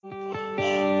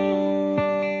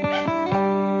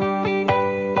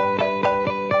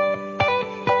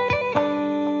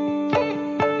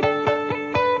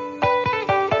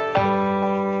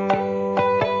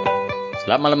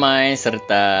Selamat malam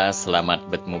serta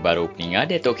selamat bertemu baru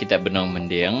peningat Datuk kita benang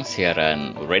mendiang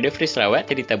siaran Radio Free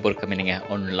Sarawak jadi tabur kami dengan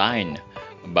online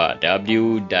ba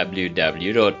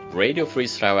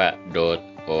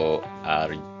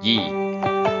www.radiofreesarawak.org.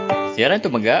 Siaran tu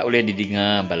megak boleh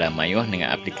didengar bala mayuh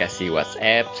dengan aplikasi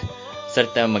WhatsApp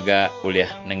serta megak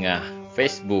boleh dengar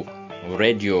Facebook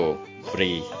Radio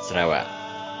Free Sarawak.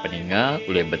 Pendengar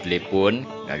boleh bertelefon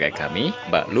ngagai kami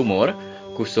ba lumur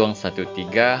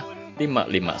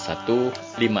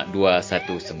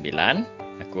 013-551-5219.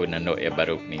 Aku nanduk ya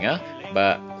baru peninggal.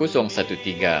 Ba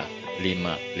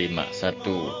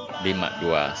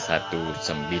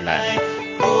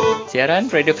 013-551-5219.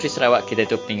 Siaran Radio Free Sarawak kita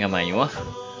tu peninggal mayu.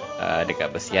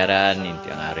 Dekat bersiaran ini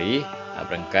tiang hari.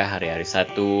 Berengkah hari-hari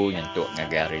Sabtu nyentuk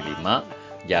ngagai hari 5.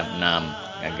 Jam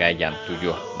 6 ngagai jam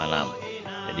 7 malam.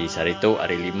 Jadi hari tu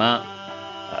hari 5.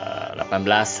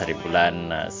 18 hari bulan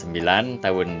 9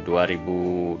 tahun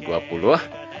 2020.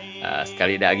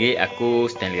 Sekali lagi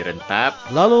aku Stanley Rentap.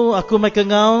 Lalu aku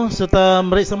Michael Ngau serta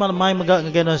merik selamat lemai megak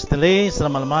ngagai Stanley.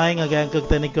 Selamat lemai ngagai angka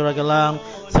kita Nico Ragalang.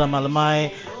 Selamat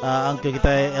lemai angka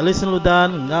kita Alison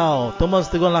Ludan Ngau Thomas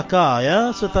Teguan Laka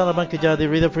ya serta laban kerja di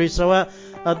Radio Free Sarawak.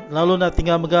 Lalu nak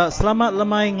tinggal megak selamat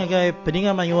lemai ngagai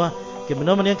peninggal mayuah.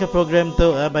 Benar-benar ke program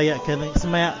tu bayak ke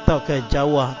semayak atau ke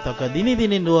Jawa atau ke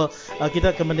dini-dini dua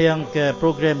kita kemudian ke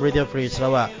program Radio Free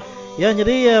Sarawak. Ya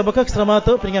jadi bakal selamat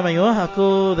tu peninggal mayu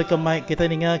aku dekat mic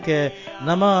kita dengar ke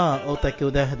nama otak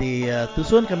udah di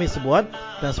tusun kami sebuat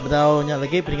dan sebenarnya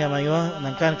lagi peninggal mayu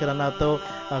nangkan kerana tu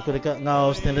aku dekat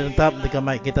ngau stand tetap dekat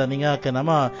mic kita dengar ke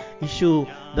nama isu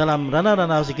dalam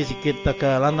ranau-ranau sikit-sikit tak ke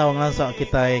landau ngansak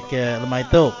kita ke lemai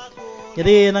tu.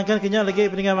 Jadi nangkan kenya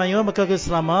lagi peninggal mayu bakal ke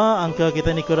selama angka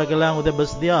kita ni Kuragelang udah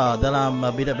bersedia dalam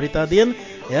bidak berita din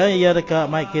ya ia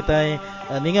dekat mic kita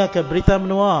ninga ke berita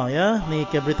menua ya ni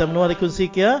ke berita menua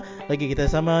dikongsi ya lagi kita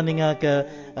sama ninga ke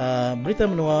berita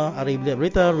menua hari bidak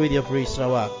berita Radio Free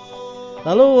Sarawak.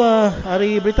 Lalu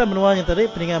hari berita menua yang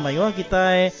tadi peninggal mayu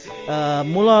kita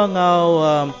mula ngau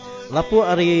lapu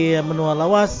hari menua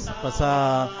lawas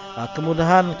pasal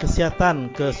kemudahan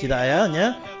kesihatan ke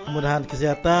sidayanya kemudahan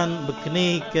kesihatan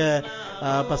berkini ke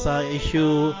pasal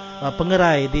isu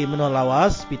pengerai di menua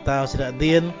lawas pita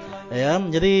sidadin ya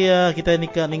jadi kita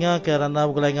ninga ke rana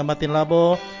bergelai dengan Martin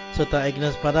Labo serta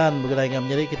Agnes Padan bergelai dengan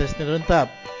menjadi kita sendiri rentap.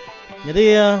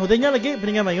 Jadi udahnya lagi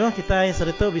peninggal mayu kita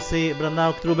serta bisi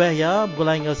berenau keterubah ya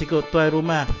bergelai dengan sikut tuai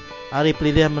rumah hari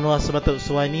pilihan menua sebatuk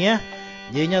suai ni ya.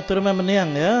 Jadinya tu rumah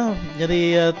meniang ya.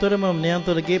 Jadi tu rumah meniang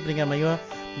tu lagi peninggal mayu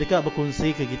dekat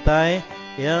berkongsi ke kita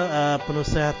ya penuh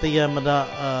hati yang ada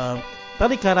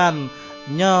tarikaran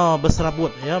nya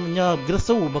berserabut ya nya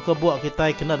gersu baka buat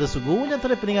kita kena ada sugu nya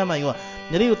tadi peninggal mayu.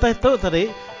 Jadi utai tu tadi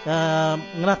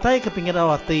ngeratai ke pinggir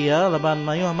awati ya laban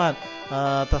mayu Ahmad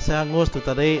tasih angus tu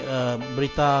tadi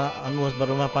berita angus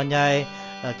berumah panjai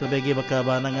kelebagi baka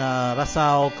banang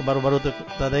rasau ke baru-baru tu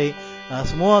tadi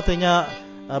semua tanya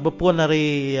berpun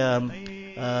dari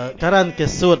karan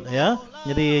kesud ya.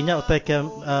 Jadi nyak utai ke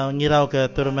ngirau ke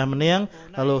tu rumah meniang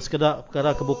lalu sekedar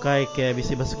perkara kebukai ke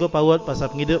bisi basgo pawat pasal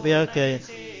penghidup ya ke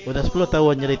udah 10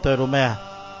 tahun jadi tu rumah.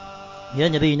 Ya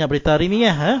jadi nyak berita hari ni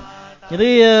ya.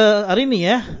 Jadi hari ni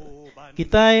ya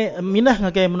kita minah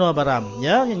ngagai menua baram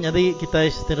ya. Jadi kita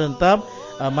serentak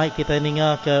mic kita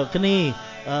ninga ke kini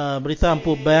berita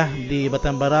ampu bah di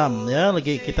Batang Baram ya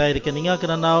lagi kita dikeninggal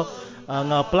kerana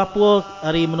pelapur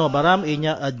hari menua baram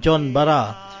inya John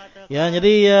Bara. Ya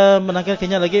jadi menangkan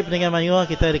kenya lagi peninggal mayu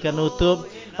kita akan nutup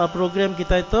program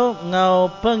kita itu ngau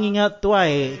pengingat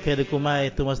tuai ke dekumai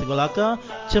Thomas Tegolaka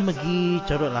cemegi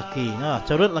carut laki.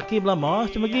 Carut laki belama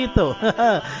cemegi itu.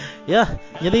 Ya,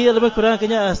 jadi lebih kurang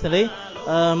kenya sekali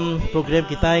program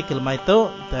kita ke lemai itu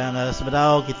dan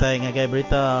sebenarnya kita ngagai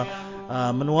berita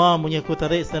menua punya ku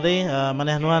tarik sendiri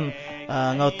maneh nuan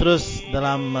ngau terus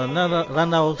dalam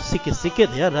ranau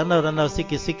sikit-sikit ya ranau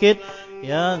sikit-sikit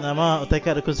ya nama utai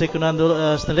ka rekonsiliasi kunan dulu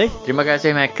sendiri. Terima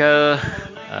kasih Michael.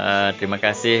 Terima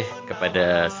kasih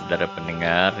kepada saudara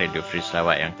pendengar Radio Free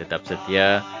Sarawak yang tetap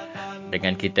setia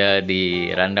dengan kita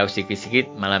di Randau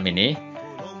Sikit-Sikit malam ini.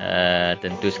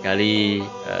 Tentu sekali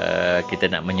kita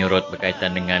nak menyurut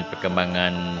berkaitan dengan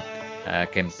perkembangan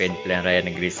kempen pilihan raya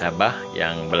negeri Sabah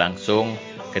yang berlangsung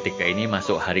ketika ini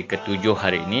masuk hari ke-7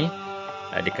 hari ini.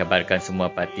 Dikabarkan semua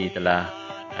parti telah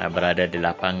berada di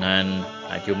lapangan,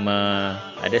 cuma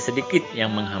ada sedikit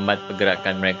yang menghambat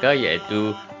pergerakan mereka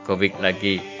iaitu COVID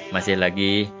masih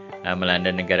lagi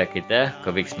melanda negara kita,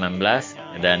 COVID-19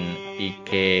 dan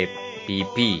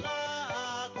PKPP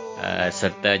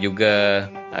serta juga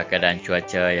keadaan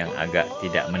cuaca yang agak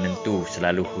tidak menentu,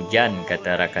 selalu hujan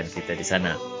kata rakan kita di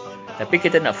sana. Tapi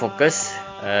kita nak fokus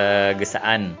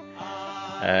gesaan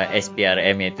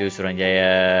SPRM iaitu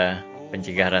Suruhanjaya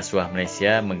Pencegah Rasuah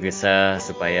Malaysia menggesa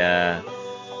supaya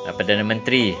Perdana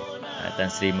Menteri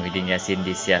Tan Sri Muhyiddin Yassin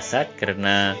disiasat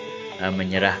kerana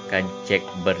menyerahkan cek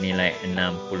bernilai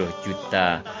 60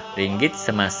 juta ringgit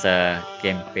semasa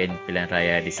kempen pilihan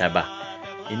raya di Sabah.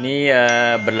 Ini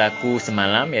berlaku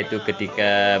semalam iaitu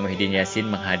ketika Muhyiddin Yassin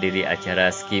menghadiri acara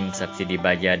skim subsidi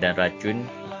baja dan racun,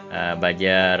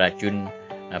 baja racun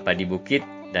padi bukit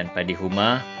dan padi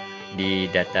huma di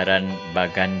dataran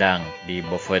Bagandang di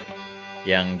Beaufort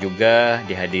yang juga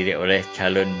dihadiri oleh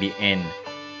calon BN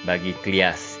bagi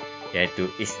Klias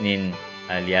iaitu Isnin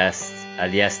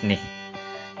alias Nih.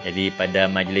 Jadi pada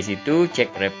majlis itu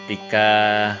cek replika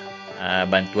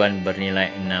bantuan bernilai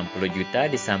 60 juta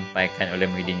disampaikan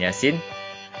oleh Muhyiddin Yassin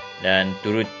dan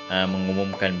turut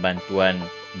mengumumkan bantuan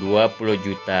 20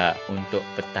 juta untuk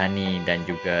petani dan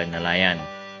juga nelayan.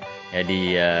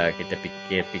 Jadi kita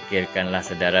fikirkanlah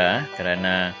saudara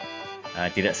kerana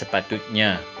tidak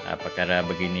sepatutnya perkara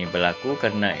begini berlaku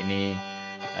kerana ini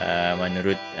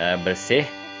menurut Bersih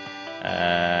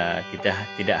kita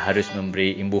tidak harus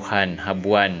memberi imbuhan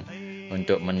habuan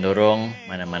untuk mendorong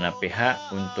mana-mana pihak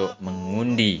untuk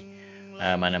mengundi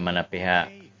mana-mana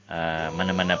pihak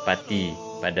mana-mana parti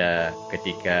pada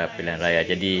ketika pilihan raya.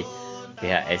 Jadi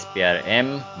pihak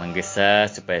SPRM menggesa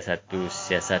supaya satu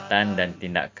siasatan dan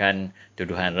tindakan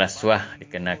tuduhan rasuah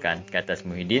dikenakan ke atas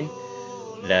Muhyiddin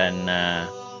dan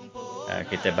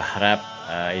kita berharap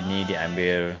ini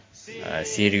diambil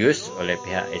serius oleh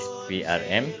pihak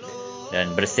SPRM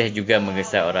dan Bersih juga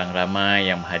menggesa orang ramai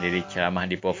yang menghadiri ceramah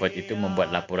di Beaufort itu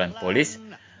membuat laporan polis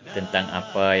tentang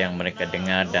apa yang mereka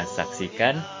dengar dan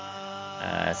saksikan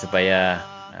supaya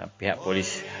pihak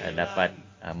polis dapat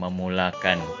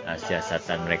memulakan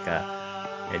siasatan mereka.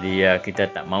 Jadi kita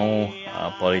tak mahu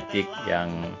politik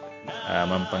yang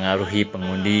mempengaruhi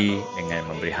pengundi dengan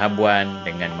memberi habuan,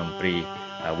 dengan memberi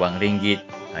wang ringgit,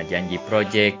 janji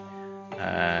projek,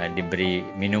 diberi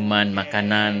minuman,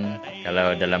 makanan.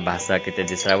 Kalau dalam bahasa kita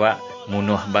di Sarawak,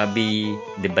 munuh babi,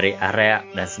 diberi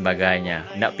arak dan sebagainya.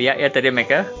 Nak piak ya tadi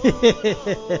mereka?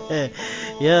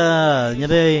 Ya,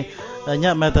 jadi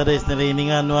nyak tadi sendiri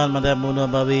dengan nuan mada munuh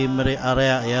babi beri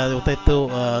arak ya. Waktu itu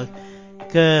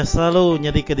ke selalu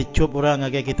jadi ke dicup orang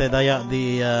agak kita Dayak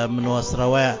di menua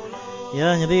Sarawak.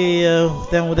 Ya, jadi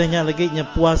yang udahnya lagi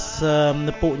nyepuas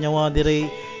nepuk nyawa diri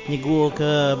nyigu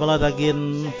ke bala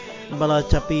daging bala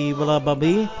capi bala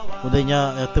babi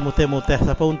udahnya temu-temu teh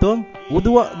siapa untung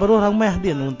udua baru orang meh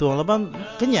dia untung laban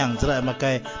kenyang cerai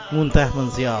makai muntah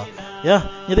mensia ya.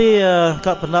 Jadi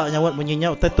kak pendak nyawat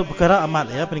menyinyau tetu perkara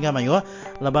amat ya peninggal mayu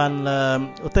laban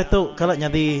tetu kalau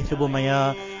nyadi subuh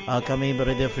maya kami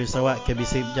berada Free Sarawak ke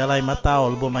bisi jalai matau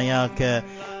lubuh maya ke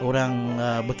orang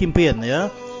berkimpin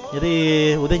ya.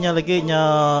 Jadi udahnya lagi nya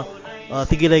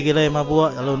tigilai-gilai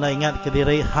mabuk lalu nak ingat ke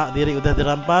diri hak diri udah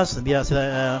dirampas dia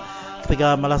sudah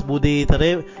ketika malas budi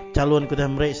tadi calon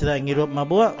kuda mereka sudah ngirup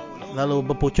mabuk lalu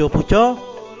berpucuk-pucuk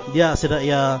dia sudah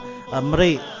ya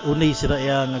mereka undi sudah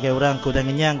ya ngagai orang kuda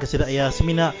ngenyang ke sudah ya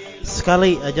semina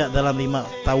sekali aja dalam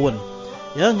 5 tahun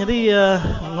ya. Jadi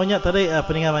ngonyak tadi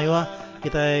peninggal mayua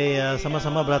kita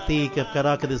sama-sama berarti ke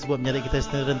perkara ke disebut menjadi kita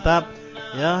sendiri rentap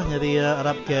ya. Jadi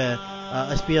harap ke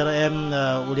SPRM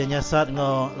ulian nyasat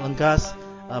ngo lengkas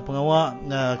pengawal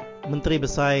Menteri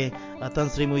Besar Tan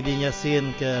Sri Muhyiddin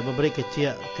Yassin ke memberi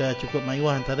kecil ke cukup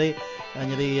mayuah tadi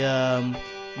jadi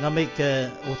ngambil ke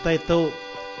utai tu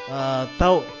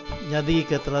tahu jadi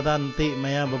ke teladan nanti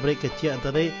maya memberi kecil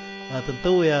tadi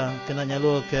tentu ya kena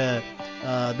nyalur ke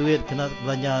duit kena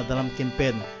belanja dalam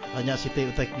kempen banyak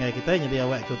siti utai kita jadi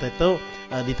awak ke utai tu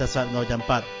ditasat ngau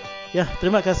jampat ya.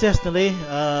 Terima kasih sekali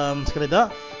sekali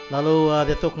dah. Lalu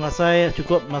Datuk Pengasai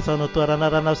cukup masa nutu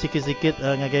rana-rana sikit-sikit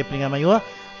ngagai peninggal mayua.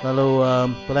 Lalu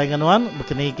pelayan wan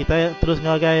berkini kita terus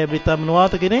ngagai berita menua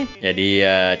tu kini. Jadi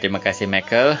terima kasih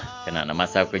Michael kena nak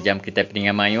masa ke jam kita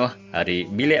peninggal mayua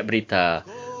hari bilik berita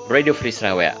Radio Free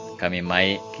Sarawak. Kami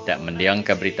mai kita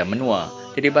mendiangkan berita menua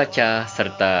jadi baca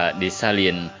serta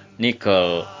disalin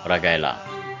Nicole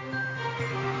Ragaila.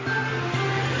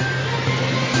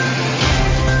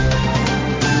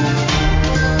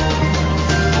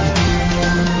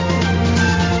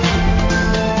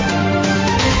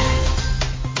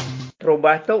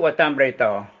 Terubah tu watan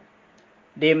berita.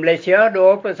 Di Malaysia,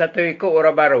 21 ikut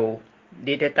orang baru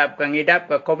ditetapkan hidap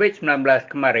ke COVID-19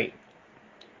 kemari.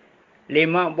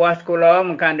 5 buah sekolah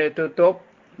mungkin ditutup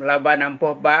laban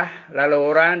ampuh bah lalu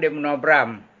orang di menua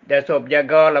Bram dan sob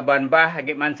jaga laban bah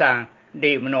agak mansang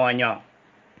di menuanya.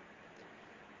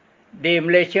 Di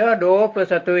Malaysia,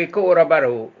 21 ikut orang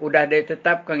baru sudah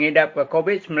ditetapkan hidap ke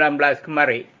COVID-19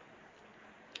 kemari.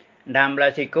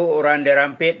 16 ikut orang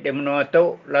dirampit di menua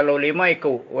tu, lalu 5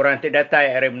 ikut orang terdatai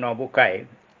dari menua Bukai.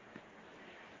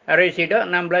 Hari sidak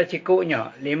 16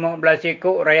 ikutnya, 15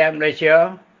 ikut rakyat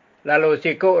Malaysia, lalu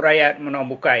sikut rakyat menua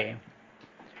Bukai.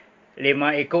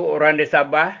 5 ikut orang di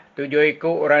Sabah, 7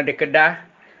 ikut orang di Kedah,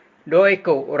 2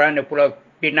 ikut orang di Pulau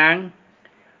Pinang,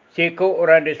 sikut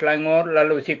orang di Selangor,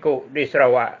 lalu sikut di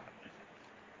Sarawak.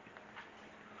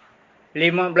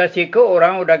 15 ikut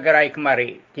orang sudah gerai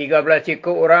kemari. 13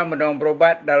 ikut orang berdang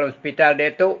berubat dalam hospital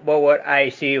Datuk bawah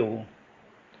ICU.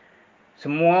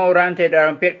 Semua orang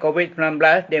terdampit COVID-19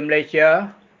 di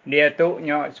Malaysia, dia tu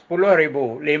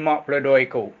 10,052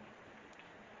 ikut.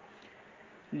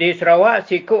 Di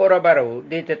Sarawak, sikut orang baru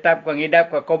ditetapkan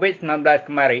hidap ke COVID-19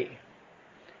 kemari.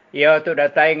 Ia tu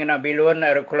datai ngena bilun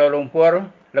dari Kuala Lumpur,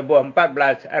 lebih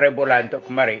 14 hari bulan untuk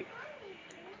kemari.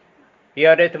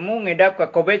 Ia ditemu ngidap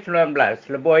ke COVID-19,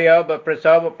 lebih ia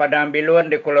berpersa padang bilun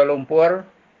di Kuala Lumpur,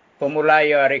 pemula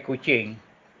ia hari Kuching.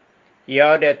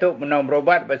 Ia datuk menang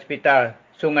berubat di hospital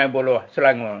Sungai Buloh,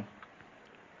 Selangor.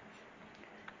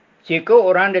 Sikut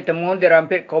orang ditemu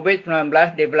dirampit COVID-19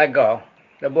 di Belagah,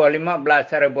 lebih 15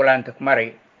 hari bulan untuk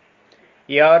kemari.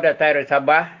 Ia datai dari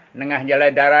Sabah, Nengah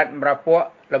Jalan Darat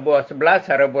Merapuk, lebih 11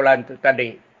 hari bulan itu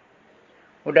tadi.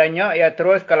 Udahnya ia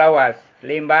terus ke lawas,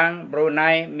 Limbang,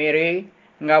 Brunei, Miri,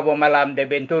 ngau malam di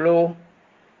Bintulu,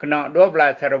 kena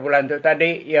 12 hari bulan itu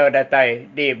tadi, ia datai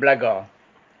di Belagah.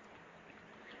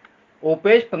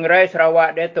 Upis Pengerai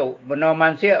Sarawak Datuk, benar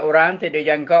mansir orang tidak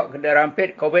dijangkau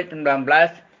dirampit COVID-19,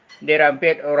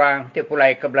 dirampit orang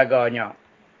terpulai ke Belagahnya.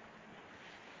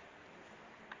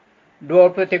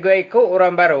 23 ikut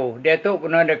orang baru, Datuk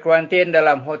benar dikuarantin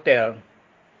dalam hotel.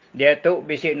 Datuk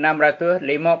bisi 654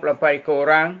 ikut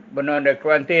orang benar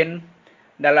dikuarantin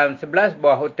dalam 11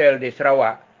 buah hotel di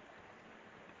Sarawak.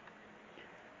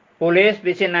 Polis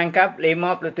bisi nangkap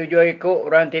 57 ikut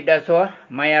orang tidak sah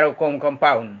mayar hukum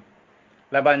kompaun.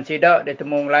 Laban sidak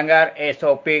ditemu melanggar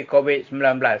SOP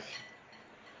COVID-19.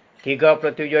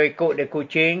 37 ikut di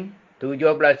Kuching,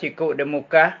 17 ikut di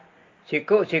Mukah,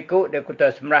 sikut-sikut di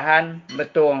Kota Semerahan,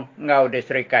 Betung, Ngau di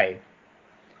Serikai.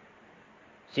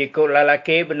 Sikut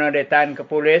lelaki benar ditahan ke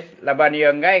polis, laban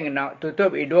ia ngai nak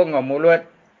tutup hidung dan mulut,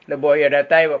 lebih ia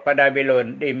datai pada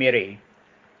bilun di Miri.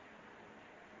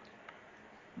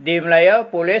 Di Melaya,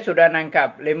 polis sudah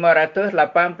nangkap 584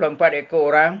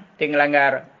 ekor orang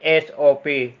tinggalanggar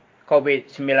SOP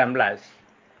COVID-19.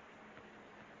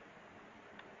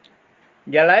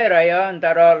 Jalai raya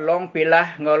antara Long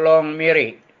Pilah dengan Long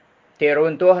Miri,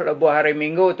 teruntuh lebih hari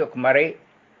Minggu tu kemari,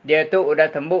 dia tu sudah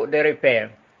tembuk di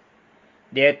repair.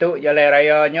 Dia tu jalan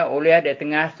rayanya ulih di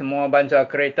tengah semua bangsa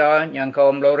kereta yang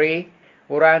kaum lori,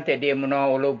 orang tadi menua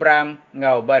Ulu Bram,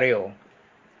 Ngau Bario.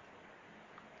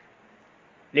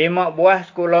 5 buah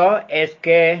sekolah SK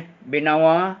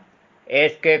Binawa,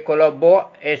 SK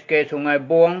Kolobok, SK Sungai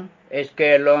Buang,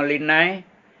 SK Long Linai,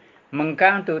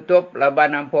 mengkang tutup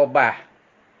laban ampuh bah.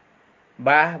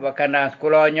 Bah berkandang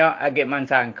sekolahnya agak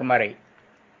mansang kemari.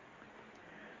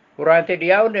 Orang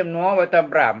terdiau di menua Batam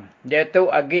Bram, dia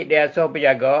tu agak diasuh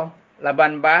penjaga,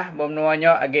 laban bah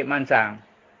bermenuanya agak mansang.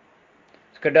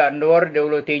 Sekedar endur di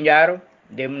Ulu Tinjar,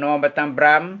 di menua Batam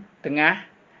Bram, tengah,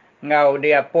 ngau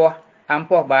dia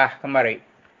ampuh bah kemari.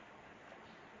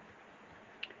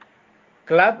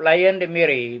 Kelab Lion di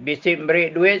Miri, bisik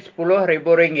beri duit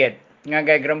RM10,000,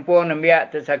 ngagai gerempung nembiak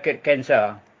tersakit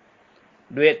kanser.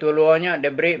 Duit tuluannya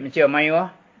diberi Mesir Mayuh,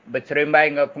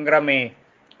 berserimbai dengan penggerami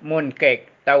mooncake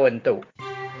tahun tu.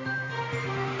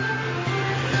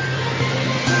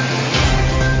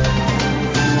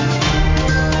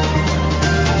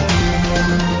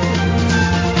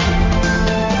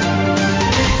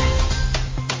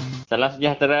 Salam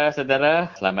sejahtera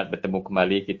saudara, selamat bertemu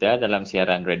kembali kita dalam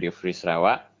siaran Radio Free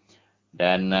Sarawak.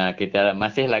 Dan kita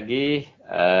masih lagi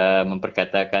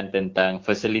memperkatakan tentang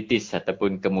facilities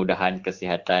ataupun kemudahan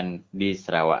kesihatan di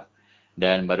Sarawak.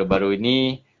 Dan baru-baru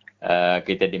ini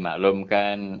kita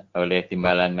dimaklumkan oleh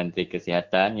Timbalan Menteri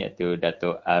Kesihatan iaitu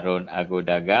Datuk Arun Agu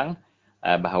Dagang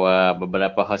bahawa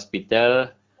beberapa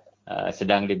hospital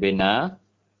sedang dibina,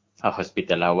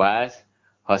 Hospital Lawas,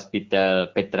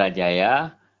 Hospital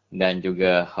Petrajaya dan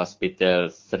juga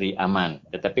Hospital Seri Aman.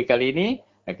 Tetapi kali ini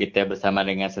kita bersama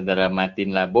dengan saudara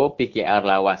Martin Labo PKR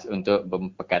Lawas untuk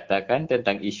memperkatakan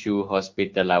tentang isu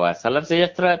Hospital Lawas. Salam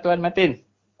sejahtera Tuan Martin.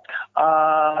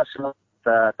 Selamat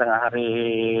tengah hari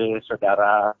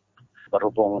saudara,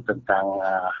 berhubung tentang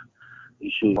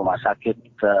isu rumah sakit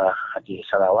di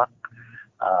Sarawak.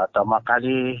 Pertama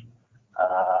kali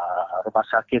rumah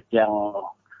sakit yang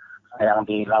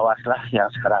di Lawas lah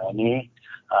yang sekarang ini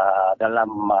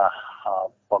dalam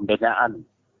pembinaan.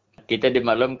 kita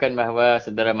dimaklumkan bahawa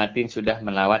Saudara Martin sudah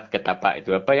melawat ke tapak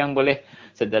itu. Apa yang boleh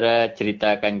saudara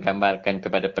ceritakan, gambarkan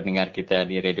kepada pendengar kita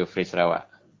di Radio Free Sarawak?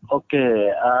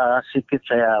 Okey, sedikit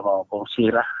saya mau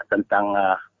kongsilah tentang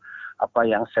apa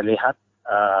yang saya lihat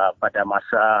pada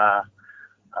masa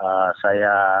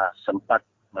saya sempat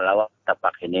melawat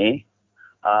tapak ini.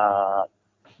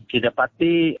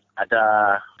 Didapati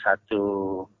ada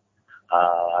satu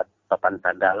papan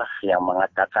tanda lah yang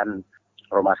mengatakan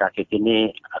rumah sakit ini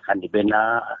akan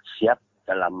dibina siap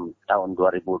dalam tahun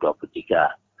 2023.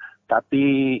 Tapi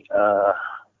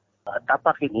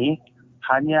tapak ini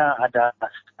hanya ada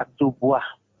satu buah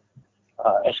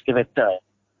excavator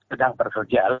sedang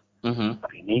bekerja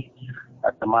ini,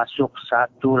 termasuk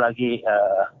satu lagi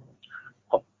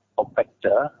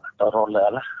compactor atau roller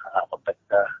lah,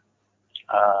 compactor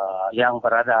yang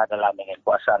berada dalam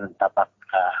kekuasaan tapak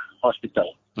hospital.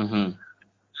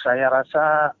 Saya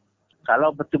rasa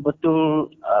kalau betul-betul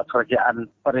kerajaan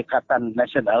Perikatan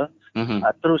Nasional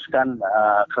teruskan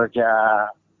kerja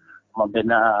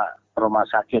membina rumah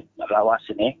sakit lawas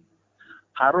ini,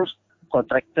 harus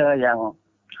kontraktor yang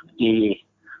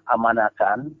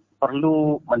diamanakan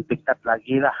perlu meningkat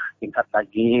lagi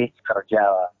kerja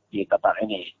di tempat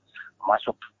ini,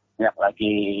 masuk banyak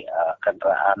lagi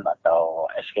kenderaan atau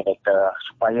excavator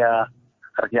supaya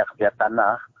kerja-kerja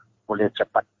tanah boleh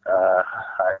cepat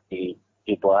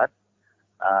dibuat.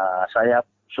 Saya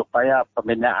supaya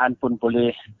pembinaan pun boleh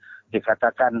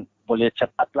dikatakan boleh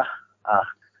cepatlah.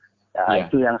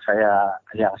 Itu yang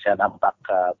saya nampak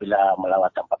bila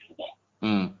melawat tempat ini.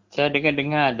 Saya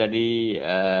dengar dari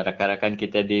rakan-rakan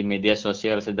kita di media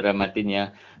sosial, Saudara Martin,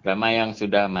 ya, ramai yang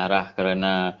sudah marah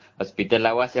kerana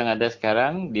hospital lawas yang ada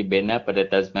sekarang dibina pada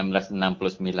tahun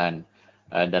 1969.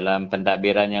 Dalam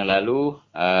pentadbiran yang lalu,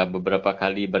 beberapa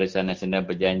kali Barisan Nasional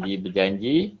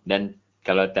berjanji dan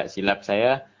kalau tak silap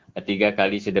saya, 3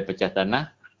 kali sudah pecah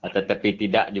tanah, tetapi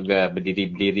tidak juga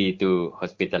berdiri itu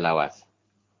hospital lawas.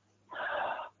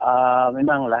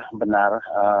 Memanglah benar.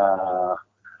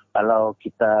 Kalau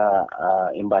kita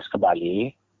imbas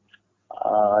kembali,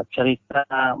 cerita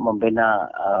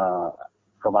membina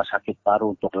rumah sakit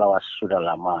baru untuk lawas sudah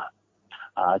lama.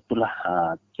 Itulah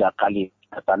 3 kali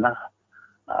ke tanah.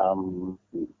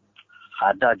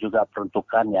 Ada juga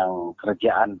peruntukan yang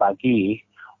kerajaan bagi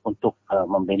untuk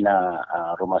membina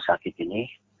rumah sakit ini.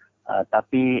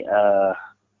 Tapi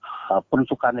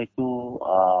peruntukan itu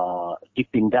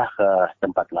dipindah ke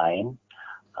tempat lain.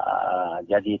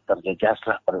 Jadi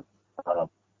terjejaslah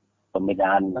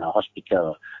pembinaan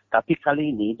hospital. Tapi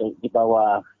kali ini di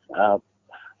bawah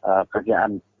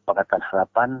kerajaan Pakatan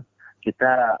Harapan,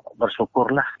 kita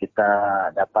bersyukurlah kita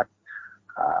dapat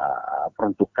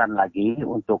peruntukan lagi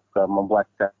untuk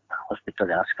membuat hospital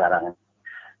yang sekarang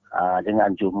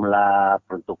dengan jumlah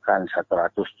peruntukan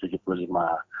 175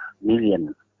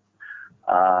 million.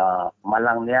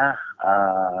 Malangnya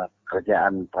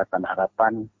kerajaan Pakatan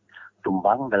Harapan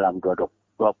tumbang dalam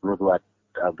 22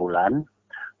 bulan.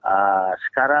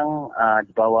 Sekarang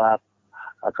di bawah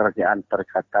kerajaan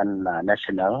Perikatan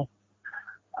Nasional,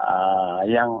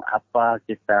 yang apa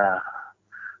kita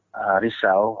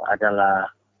risau adalah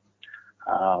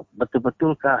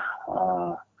betul-betulkah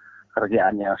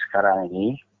kerajaan yang sekarang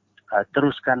ini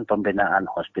teruskan pembinaan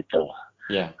hospital.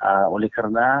 Oleh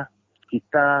kerana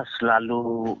kita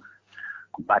selalu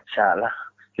bacalah,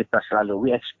 kita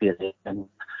selalu experience.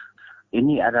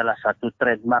 Ini adalah satu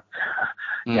trademark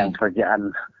yang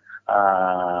kerajaan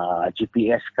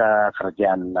GPS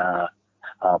kerajaan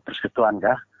persekutuan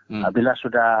bila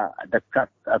sudah dekat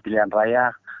pilihan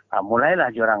raya, mulailah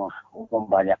diorang umum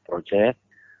banyak projek,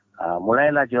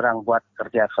 mulailah diorang buat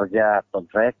kerja-kerja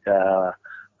kontrak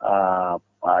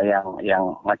yang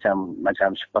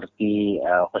macam seperti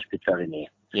hospital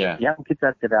ini. Yang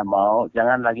kita tidak mau,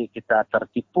 jangan lagi kita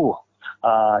tertipu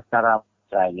cara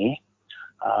ini.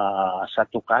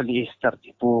 Satu kali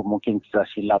tertipu mungkin kita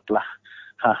silap lah.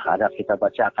 Ada kita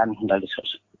bacakan dari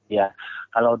sosial media.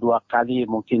 Kalau 2 kali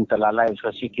mungkin terlalai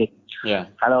sedikit.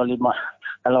 Kalau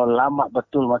lama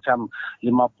betul macam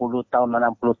 50 tahun,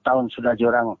 60 tahun sudah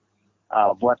diorang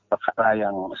buat perkara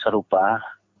yang serupa,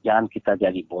 jangan kita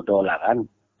jadi bodoh lah kan.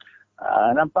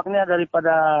 Nampaknya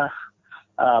daripada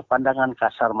pandangan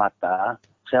kasar mata,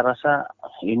 saya rasa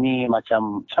ini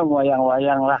macam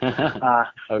wayang-wayang lah.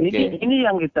 Ini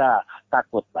yang kita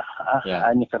takut lah.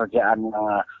 Ini kerjaan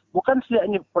yang bukan saja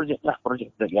ini projek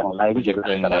yang lain juga.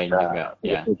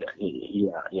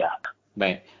 Iya.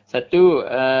 Baik. Satu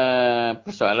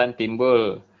persoalan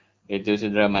timbul itu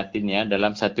Saudara Martin, ya,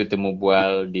 dalam satu temu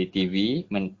bual di TV,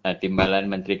 Timbalan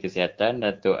Menteri Kesihatan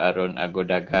Datuk Aaron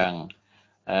Agodagang.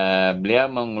 Beliau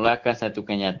mengeluarkan satu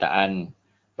kenyataan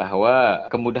bahawa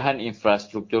kemudahan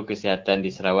infrastruktur kesihatan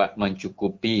di Sarawak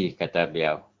mencukupi, kata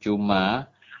beliau. Cuma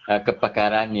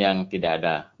kepakaran yang tidak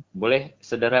ada. Boleh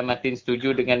Saudara Martin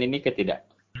setuju dengan ini ke tidak?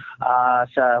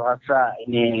 Saya rasa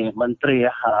ini menteri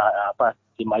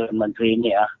timbalan menteri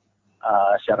ini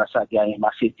saya rasa dia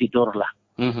masih tidur lah.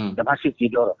 Dia masih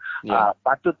tidur.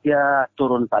 Patut dia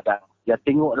turun padang. Dia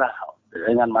tengoklah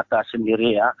dengan mata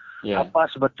sendiri apa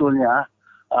sebetulnya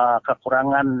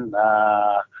kekurangan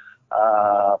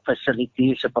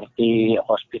fasiliti seperti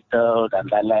hospital dan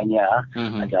lain-lainnya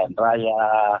jalan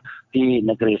raya di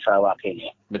negeri Sarawak ini.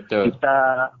 Betul.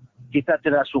 Kita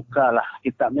tidak sukalah.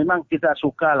 Memang tidak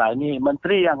sukalah. Ini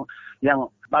menteri yang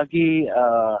bagi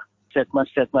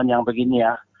statement-statement yang begini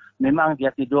memang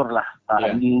dia tidurlah.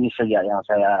 Ini saja yang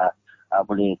saya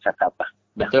boleh cakap.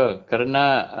 Betul.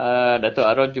 Kerana Dato'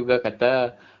 Aaron juga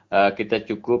kata kita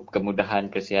cukup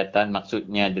kemudahan kesihatan,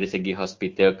 maksudnya dari segi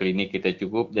hospital, klinik kita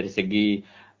cukup, dari segi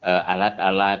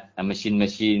alat-alat,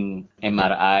 mesin-mesin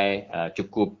MRI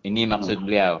cukup. Ini maksud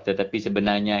beliau. Tetapi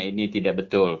sebenarnya ini tidak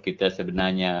betul. Kita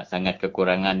sebenarnya sangat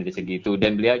kekurangan dari segi itu.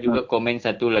 Dan beliau juga komen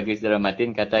satu lagi, Saudara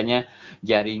Martin, katanya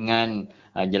jaringan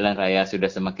jalan raya sudah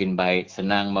semakin baik,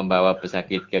 senang membawa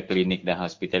pesakit ke klinik dan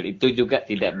hospital. Itu juga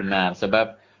tidak benar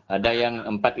sebab ada yang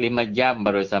 4-5 jam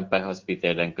baru sampai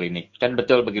hospital dan klinik. Kan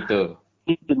betul begitu?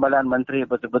 Timbalan menteri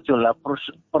betul-betul lah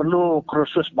perlu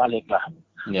kursus balik lah.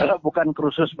 Kalau bukan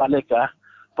kursus balik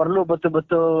perlu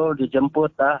betul-betul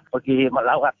dijemput pergi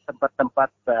melawat tempat-tempat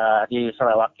di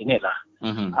Sarawak inilah.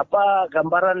 Apa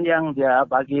gambaran yang dia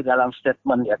bagi dalam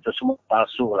statement itu semua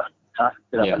palsu lah.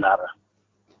 Tidak benar.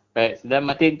 Baik, Saudara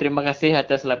Martin, terima kasih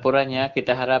atas laporannya.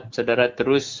 Kita harap saudara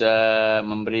terus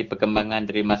memberi perkembangan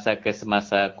dari masa ke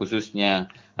semasa,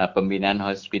 khususnya pembinaan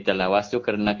hospital lawas itu,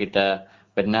 kerana kita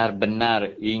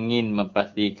benar-benar ingin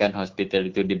memastikan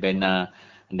hospital itu dibina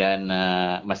dan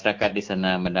masyarakat di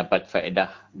sana mendapat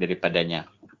faedah daripadanya.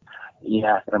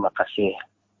 Ya, terima kasih.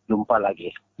 Jumpa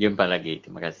lagi.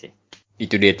 Terima kasih.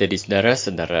 Itu dia tadi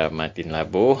Saudara Martin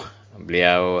Labuh.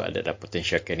 Beliau adalah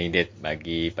potential candidate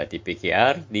bagi parti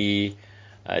PKR di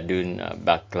Dun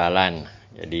Baklalan.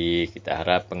 Jadi kita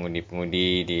harap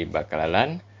pengundi-pengundi di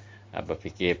Baklalan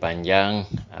berfikir panjang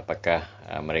apakah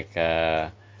mereka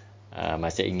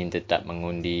masih ingin tetap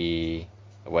mengundi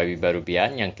YB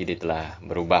Barubian yang kini telah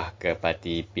berubah ke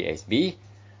parti PSB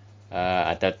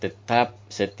atau tetap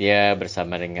setia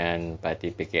bersama dengan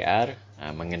parti PKR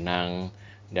mengenang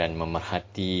dan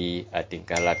memerhati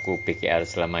tingkah laku PKR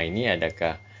selama ini.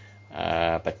 Adakah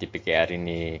parti PKR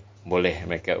ini boleh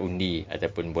mereka undi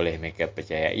ataupun boleh mereka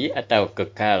percayai, atau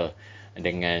kekal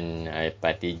dengan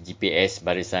parti GPS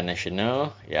Barisan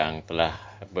Nasional yang telah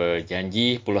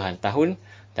berjanji puluhan tahun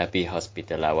tapi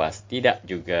hospital lawas tidak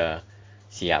juga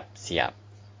siap-siap.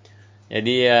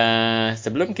 Jadi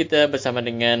sebelum kita bersama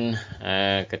dengan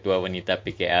Ketua Wanita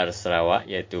PKR Sarawak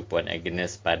iaitu Puan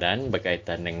Agnes Padan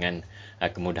berkaitan dengan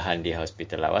kemudahan di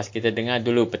hospital lawas, kita dengar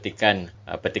dulu petikan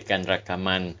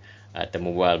rakaman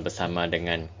temu bual bersama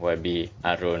dengan YB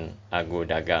Arun Agu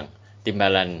Dagang,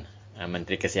 Timbalan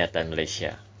Menteri Kesihatan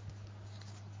Malaysia.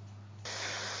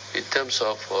 In terms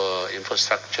of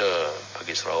infrastructure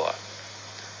bagi Sarawak,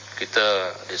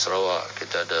 kita di Sarawak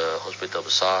kita ada hospital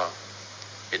besar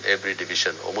in every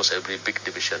division, almost every big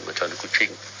division, macam di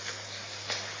Kuching,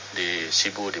 di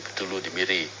Sibu, di Betulu, di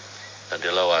Miri, dan di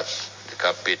Lawas, di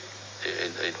Kapit,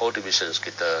 in all divisions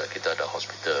kita ada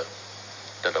hospital,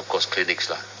 dan of course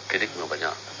clinics lah. Klinik memang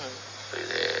banyak.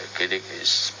 Klinik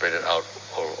is spread out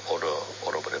all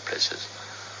over the places.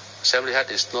 Saya melihat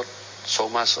it's not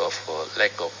so much of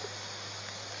lack of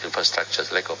infrastructure,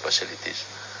 lack of facilities.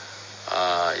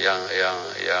 Yang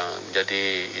menjadi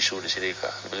isu di sini,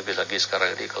 lebih lagi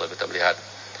sekarang ini kalau kita melihat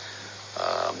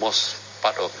most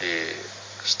part of the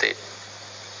state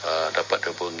dapat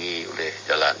dihubungi oleh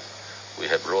jalan. We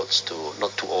have roads to,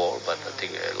 not to all, but I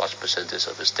think a large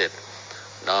percentage of the state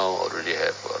now already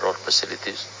have road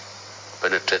facilities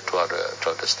penetrate throughout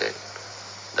the state.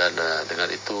 Dan dengan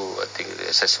itu, I think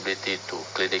the accessibility to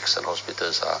clinics and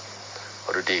hospitals are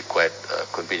already quite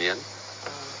convenient.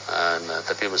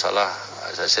 Tapi masalah,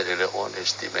 as I said earlier on,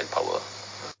 is the manpower.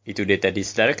 Itu dia tadi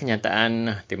saudara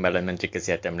kenyataan Timbalan Menteri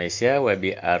Kesihatan Malaysia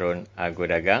YB Arun Agu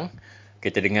Dagang.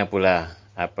 Kita dengar pula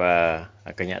apa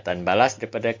kenyataan balas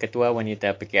daripada Ketua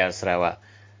Wanita PKR Sarawak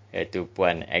iaitu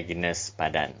Puan Agnes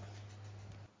Padan.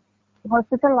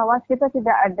 Hospital lawas kita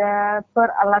tidak ada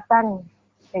peralatan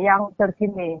yang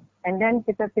terkini, and then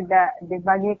kita tidak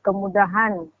dibagi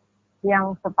kemudahan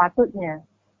yang sepatutnya.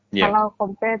 Kalau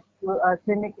compare to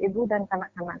klinik ibu dan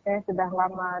kanak-kanak saya sudah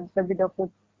lama lebih 20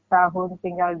 tahun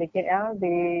tinggal di KL,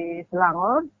 di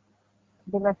Selangor.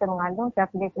 bila saya mengandung, saya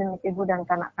pergi klinik ibu dan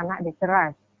kanak-kanak di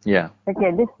Ceras. Ya.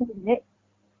 Okey, di klinik,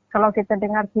 kalau kita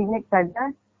dengar klinik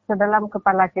saja, sedalam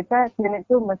kepala kita, klinik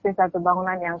itu mesti satu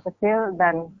bangunan yang kecil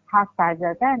dan khas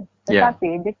saja kan.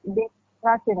 Tetapi di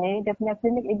Ceras ini, dia punya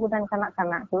klinik ibu dan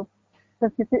kanak-kanak tu,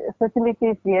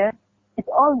 facilities dia, it's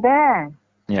all there.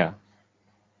 Ya.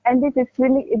 And this is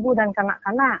klinik ibu dan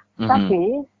kanak-kanak.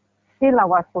 Tapi, di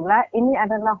Lawas pula, ini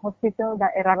adalah hospital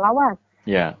daerah Lawas.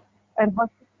 Ya. And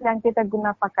hospital yang kita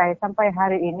guna pakai sampai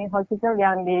hari ini, hospital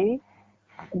yang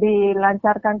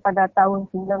dilancarkan pada tahun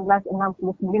 1969.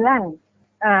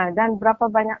 Dan berapa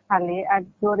banyak kali,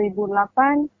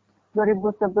 2008,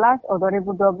 2011,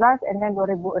 2012, and then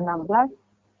 2016,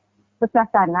 pecah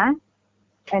tanah,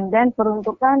 and then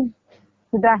peruntukan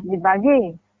sudah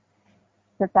dibagi.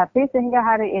 Tetapi sehingga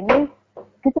hari ini,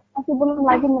 kita masih belum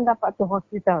lagi mendapat ke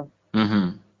hospital.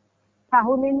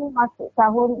 Tahun ini masuk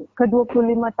tahun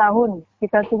ke-25 tahun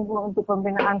kita tunggu untuk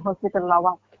pembinaan hospital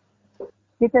Lawas.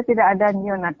 Kita tidak ada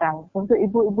neonatal untuk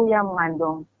ibu-ibu yang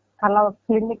mengandung. Kalau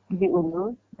klinik di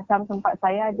Ulu, macam tempat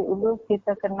saya di Ulu,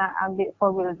 kita kena ambil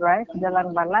 4-wheel drive,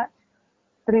 jalan balak,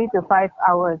 3 to 5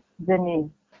 hours journey.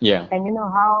 Yeah. And you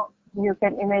know how you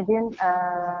can imagine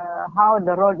how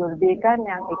the road will be kan,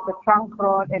 yang it's a trunk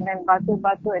road and then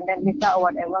batu-batu and then bisa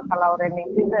whatever kalau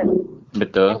raining season.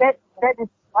 Betul. And that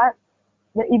is what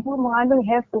the ibu mengandung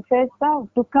have to face now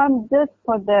to come just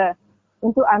for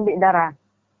untuk ambil darah.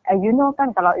 You know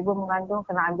kan kalau ibu mengandung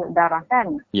kena ambil darah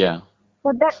kan? Yeah.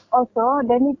 So that also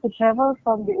they need to travel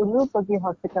from di Ulu pergi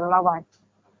hospital Lawas.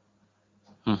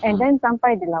 And then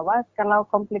sampai di Lawas kalau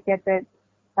complicated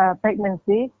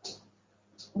pregnancy,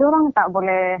 dorang tak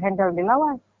boleh handle di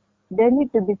Lawas. They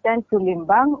need to be sent to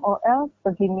Limbang or else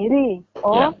pergi Miri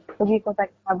or pergi Kota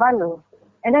Kinabalu.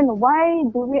 And then why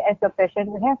do we as a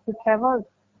patient, we have to travel,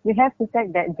 we have to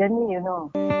take that journey, you know.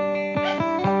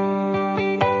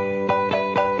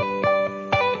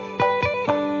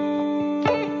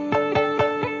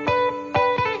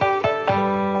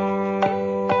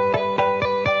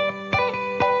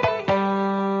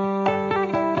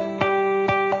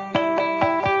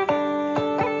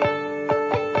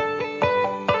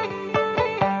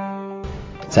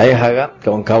 Saya harap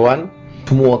kawan-kawan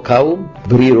semua kaum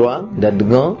beri ruang dan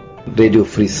dengar Radio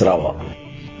Free Sarawak.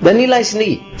 Dan nilai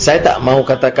sendiri. Saya tak mahu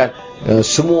katakan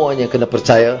semuanya kena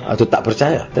percaya atau tak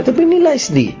percaya. Tetapi nilai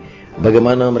sendiri.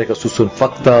 Bagaimana mereka susun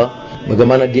fakta,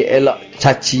 bagaimana dia elak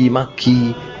caci,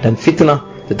 maki dan fitnah.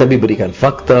 Tetapi berikan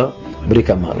fakta,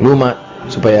 berikan maklumat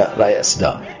supaya rakyat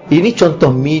sedar. Ini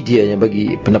contoh media yang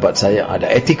bagi pendapat saya ada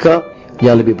etika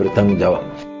yang lebih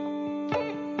bertanggungjawab.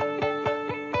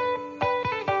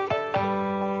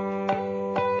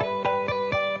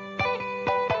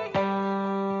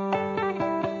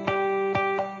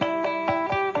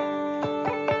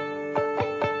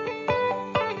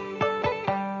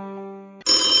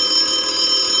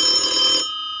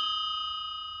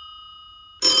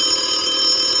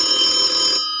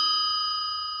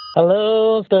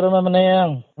 Halo, Saudara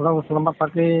Menayang. Halo, selamat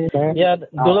pagi. Ya,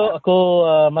 dulu aku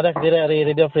madak diri dari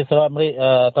Radio Free Sarawak Meri,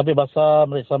 tapi bahasa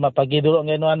Meri selamat pagi dulu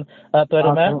ngenuan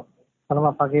Tuan Rumah.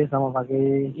 Selamat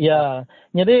pagi. Ya,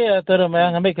 jadi Tuan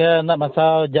Rumah ambil ke nak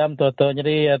masa jam tu.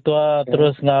 Jadi tua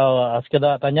terus ngau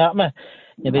sekedar tanya mah.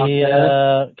 Jadi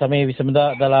kami bisa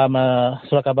mendak dalam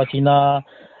surat khabar Cina,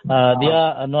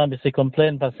 dia nuan bisa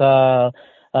komplain pasal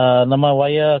nama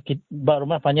waya bak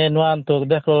rumah panjang nuan tu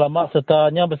dah kalau lama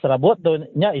sertanya berserabut tu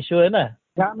nya isu na.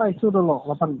 Ya, na isu dulu.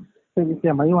 Lapan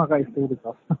saya mayu agak isu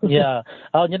itu. Ya.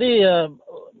 Jadi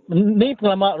ni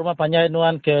pengalaman rumah panjang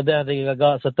nuan ke dah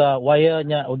digagak serta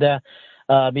wayanya udah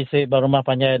bisa bak rumah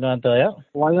panjang nuan tu ya.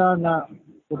 Wayanya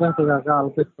udah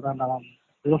digagak lebih kurang dalam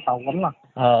 10 tahun lah.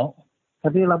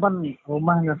 Jadi lapan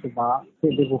rumahnya coba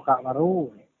dibuka baru.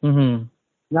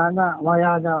 Nyanya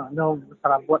wayanya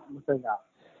serabut mestinya.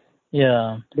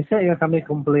 Ya. Bisa ya kami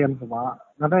komplain semua.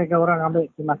 Nanti ke orang ambil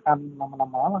tindakan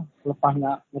nama-nama lah.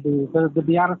 Lepasnya. Jadi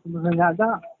biar sebenarnya aja.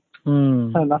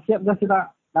 Saya nasihat dia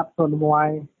tidak dapat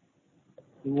muai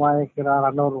kira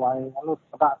ranur muai. Lalu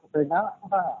tidak kesennya.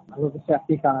 Lalu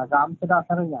disiapkan agam tidak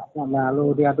seringnya.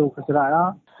 Lalu diadu ke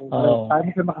sedaya. Saya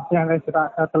terima kasih yang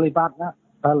tidak terlibatnya.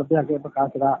 Saya lebih agak bekas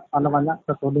tidak namanya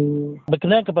ketuni.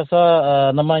 Berkenaan ke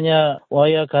pasal namanya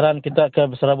waya karan kita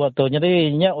ke Sarawak tu. Jadi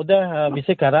nya udah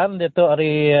bisa karan dia tu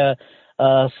hari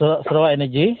Sarawak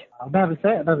Energy. Dah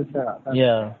bisa.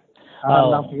 Ya.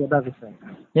 Dah bisa.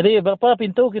 Jadi berapa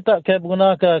pintu kita ke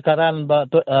guna ke karan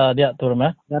dia tu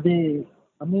rumah? Jadi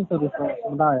kami tu bisa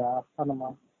sebenarnya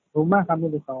rumah kami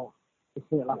bisa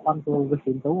isi 80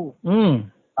 pintu.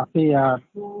 Tapi ya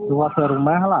 2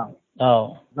 rumah lah.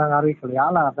 Nang hari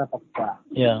kelihatan ada pecah.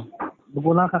 Ya.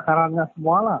 berguna kekarannya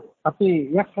semua lah.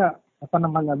 Tapi ya apa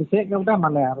namanya bisik ke udah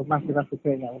mana rumah kita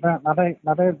bisiknya udah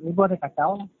ada ibu ada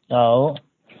kacau. Oh.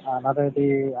 Ada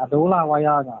di adulah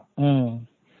wayanya.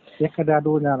 Ya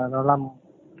kedadunya dalam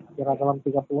kira dalam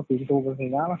 30 pintu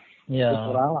bersihnya lah. Ya.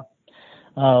 Kurang lah.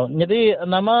 Jadi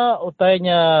nama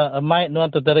utainya mai nuan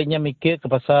tu tariknya mikir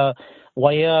ke pasal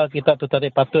waya kita tu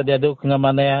tarik patut dia adu ke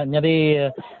mana. Jadi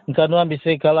engkau nuan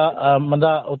bisa kalau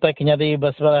menda utai kenyadi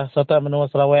basbara serta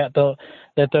menua Sarawak tu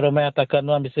dia tu rumah atakan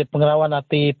nuan bisa pengerawan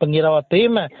hati pengirau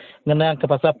tim ngenang ke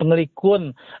pasal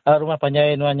pengelikun rumah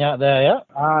panjai nuannya dah ya.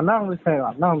 Nang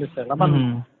bisa.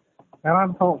 Lapan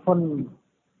sekarang pun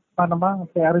apa nama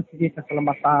dari segi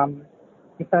keselamatan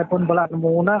kita pun belak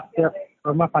nemu setiap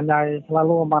rumah panjai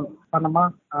selalu apa nama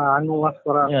anu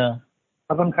suara. Ya.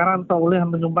 Tapi sekarang tak boleh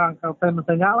menyumbang ke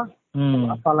misalnya lah.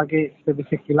 Apalagi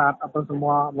bisa kilat apa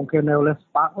semua mungkin oleh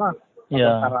spark lah.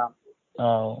 Ya. Sekarang.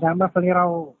 Yang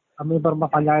pengirau kami berumah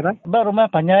panjai dah. Rumah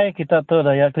panjai kita tu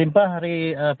dah ya. Kelimpah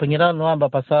hari pengirau nuan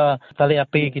bapasa tali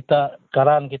api kita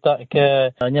karan kita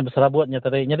ke nya berserabutnya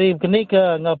tadi. Jadi kini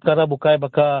ke ngau perkara bukai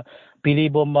baka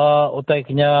pilih bomba utai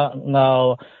kenya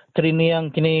ngau trini yang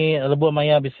kini lebuh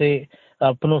maya bisi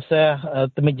penuh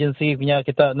emergency punya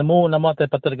kita nemu nama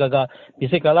tempat tergaga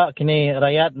bisi kala kini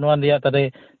rakyat nuan dia tadi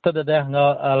terdedah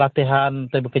ngau latihan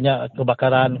tebeknya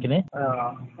kebakaran kini.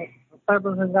 Saya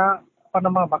bersenjata apa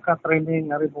nama bakal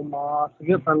training dari rumah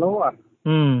segi perlu lah.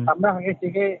 Tambah lagi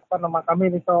segi apa nama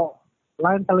kami itu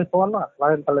line telepon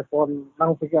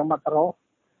nang segi amat teruk.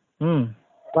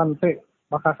 Nanti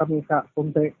maka kami kak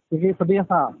puntik segi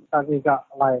sebiasa kami kak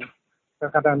lain.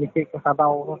 Kadang nikik ke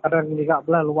sadau, kadang nikik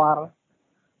belah luar.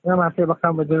 Ya masih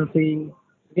bakal emergency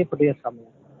segi sebiasa kami.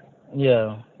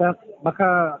 Ya.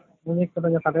 Maka ini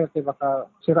kenanya tadi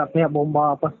bakal siratnya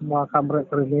bomba apa semua kamera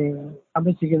training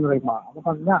kami segi nerima.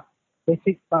 Bukannya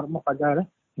basic rumah panjai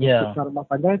Ya. Rumah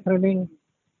panjai training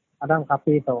ada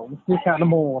kapi itu mesti kak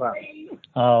nemu orang.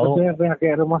 Mesti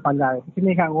pihak rumah panjai.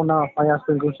 Sini kak guna fire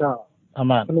extinguisher.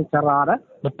 Aman. Ini cara ada.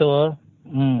 Betul.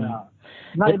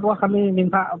 Nah itu kami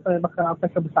minta apa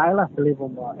kebesar lah beli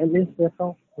bomba. At least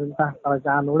besok minta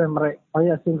kerajaan oleh mereka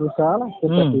fire extinguisher lah.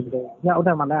 Kita pilih. Ya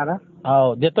udah mana ada.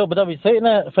 Dia tu betul bisa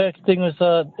nak fire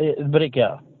extinguisher break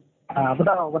ya.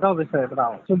 Betul bisa.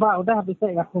 Coba udah bisa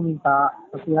aku minta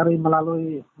setiap hari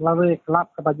melalui kelab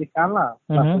kebajikan lah.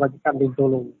 Kebajikan di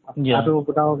dulu. Aduh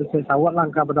betul bisa sawat lah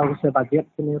enggak betul bisa budget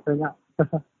sini tanya.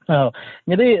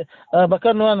 Jadi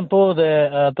bahkan nuan po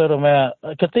de tu rumah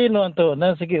keti nuan tu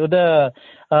nan segi udah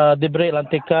diberi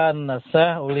lantikan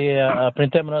sah oleh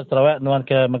Perintah Menua Sarawak nuan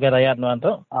ke Megai Rakyat nuan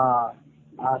tu.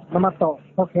 Nama tu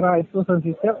kira itu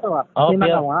sensitif tu lah.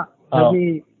 Ini awak.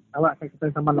 Jadi awak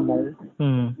kita sama nemu.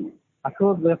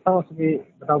 Aku boleh tahu segi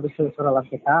betul bisa surat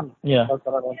lantikan.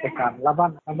 Surat lantikan.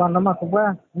 Laban nama aku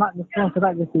nak nyusul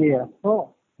surat gitu ya.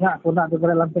 So, ya aku nak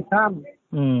diberi lantikan.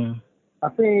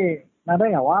 Tapi ada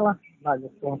yang awal lah. Nak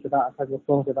nyusul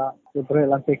sudah diberi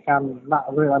lantikan.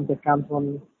 Nak beri lantikan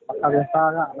pun bakal biasa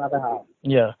tak ada hal.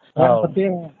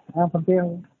 Yang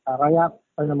penting rakyat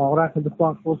hanya orang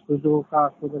kebetulan aku setuju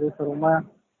aku dari serumah.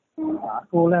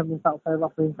 Aku boleh minta saya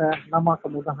perintah nama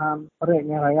kemudahan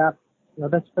periknya rakyat. Ya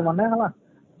udah kita mana lah.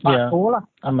 Aku lah.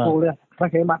 Aku lihat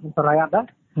bagaimana rakyat dah.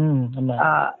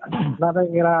 Nanti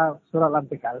kira surat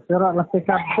lantikan.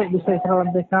 Bisa surat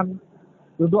lantikan.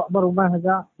 Duduk berumah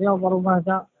saja. Dia berumah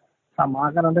saja.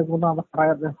 Sama kan ada guna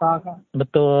rakyat biasa kan.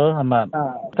 Betul amat.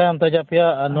 Kan tajap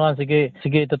ya nuan segi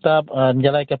tetap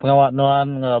menjalankan pengawal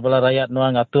nuan bela rakyat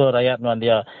nuan ngatur rakyat nuan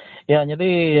dia. Ya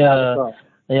jadi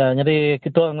jadi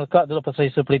kita ngekak dulu pasal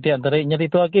isu pelitian tadi. Jadi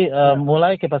itu lagi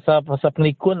mulai ke pasal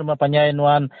penikun rumah panjai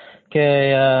nuan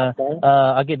ke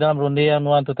agi dalam rundian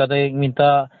nuan tu tadi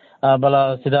minta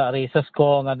bala sidak hari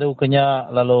sesko ngadu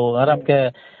kenya lalu harap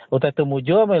ke utai tu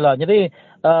mujur mela. Jadi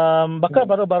bakal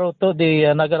baru-baru tu di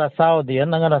negara Saudi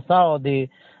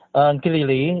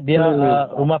Kilili dia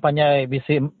rumah panjai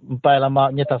bisi empai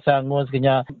lama nyata sangun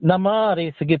sekenya. Nama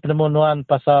dari segi penemuan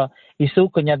pasal isu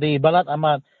kenya di balat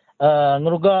amat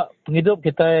ngeruga penghidup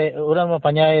kita orang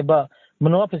mempunyai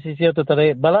menua pesisir tu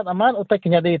tadi balat aman utai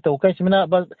kenyadi itu kai semena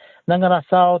nang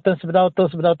rasau ten sebedau tu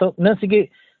nan segi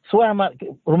suai amat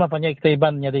rumah panjai kita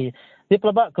iban nyadi di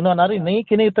pelabak kenuan hari ni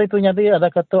kini utai tu nyadi ada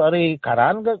kata hari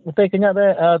karan ke utai kenya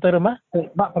ada utai rumah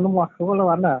bak penemu aku kalau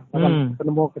ada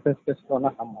penemu kita sekolah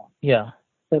sama ya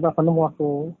saya penemu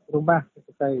aku rumah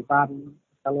kita iban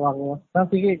kalau nang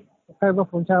segi saya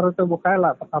berpunca itu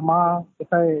bukanlah pertama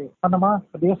kita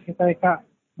dia kita kak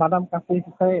madam kasih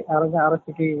kita harusnya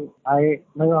segi air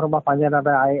rumah panjang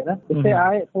ada air dah kita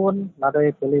air pun ada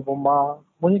pilih bomba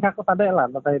bunyi aku tadi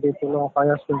lah ada di tolong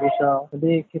fire extinguisher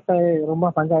jadi kita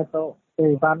rumah panjang itu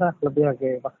ibadah lebih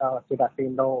lagi bakal tidak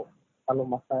tindo kalau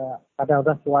masa ada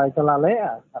udah suai celale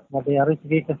dari hari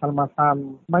segi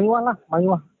keselamatan mayu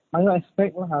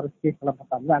expect lah rezeki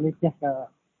keselamatan ya ni ke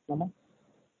nama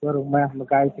rumah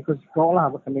megai sikut-sikut lah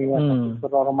berkini ke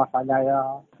rumah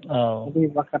saya jadi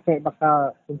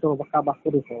bakal untuk bakal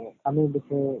baku itu kami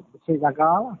bisa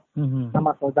jaga lah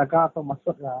sama tu jaga atau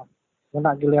maksudnya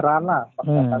nak giliran lah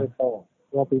bakal dari itu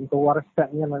dua pintu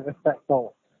respectnya respect tu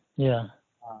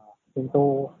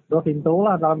dua pintu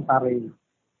lah dalam tari.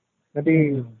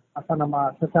 Jadi apa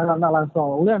nama secara nak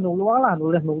langsung boleh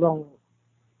nulung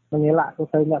mengelak tu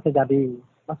saya nak terjadi.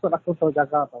 Maksud aku tu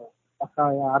jaga tu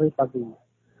pakai hari pagi.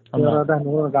 Dia dah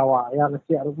nulung gawa yang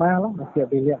nasihat rumah lah, nasihat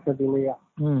bilik ke bilik.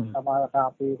 Sama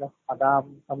ada api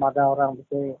padam, sama ada orang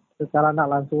bisa secara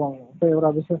nak langsung saya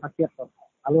orang bisa sakit tu.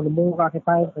 Lalu nemu kat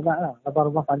kita banyak lah, lepas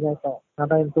rumah panjang tu.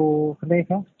 Ada yang tu kena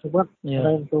kan, sebab ada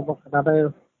yang tu ada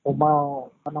mau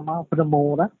apa nama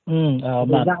penemu dah.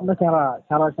 Banyak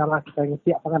cara kita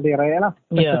ngesiak dengan diri lah.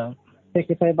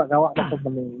 Kita buat gawak macam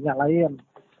ni. Yang lain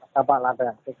kabar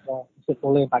ada kita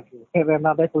boleh pagi.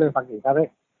 Kerana ada boleh pagi. Tapi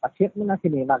sakit mana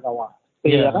sini nak gawak.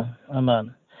 Aman.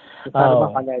 Kita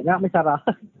panjangnya bicara.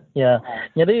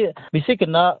 Jadi bisa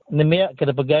kena nemiak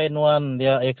kena pegai nuan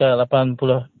dia ke 80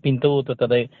 pintu tu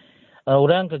tadi.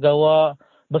 Orang ke gawa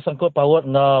bersangkut paut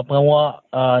dengan pengawak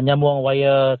nyambung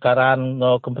wire karan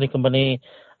dengan company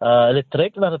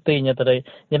elektrik lah artinya tadi.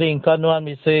 Jadi ingkanuan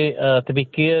bisa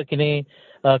terfikir kini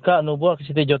kak nubuah ke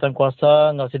situ jawatan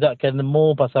kuasa ngau sidak ke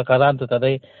nemu pasal karan tu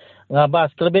tadi.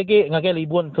 Ngabas kelebih lagi ngagai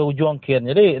libun ke ujung kian.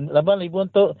 Jadi laban libun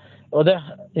tu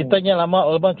udah ditanya lama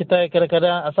laban kita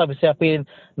kadang-kadang asal bersiapin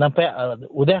nampak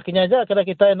udah kena aja kadang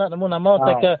kita nak nemu nama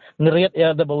tak ke ngeriat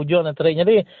yang ada berujung dan terik.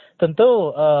 Jadi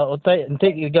tentu utai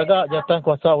nanti gagak jawatan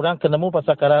kuasa orang ke nemu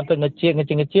pasal karan tu ngecik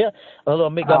lalu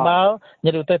ambil gambar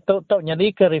jadi utai tu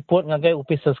nyari ke report ngagai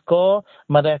upis sesko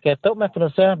madah ke tu mah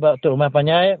penusah tu rumah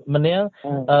panjai menil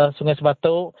Sungai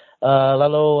Sebatu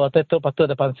lalu utai tu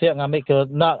patut depan siap ngambil ke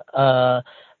nak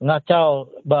ngacau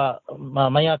ba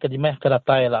maya ke dimeh ke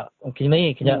datai lah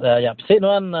kini ya psi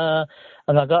nuan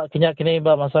ngagak kini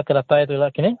ba masa ke datai tu lah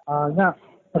kini nya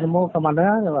penemu ke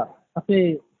mana ya Pak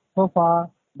tapi so far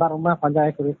rumah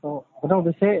panjai ke itu betul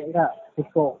bisa enggak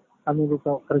ikut kami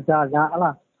itu kerjanya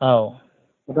lah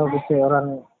betul bisa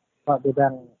orang pak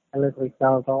bidang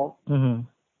elektrikal tu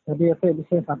jadi apa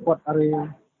bisa support hari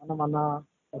mana-mana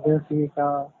agensi ke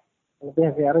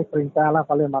lebih hari perintah lah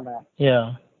paling mana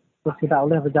terus tidak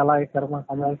boleh berjalan ke rumah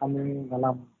kami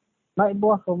dalam naik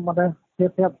buah kepada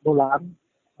setiap bulan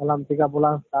dalam 3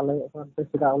 bulan sekali terus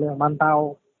tidak boleh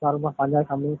mantau ke rumah panjang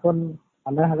kami pun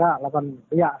aneh agak lapan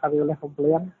pihak kami boleh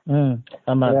komplain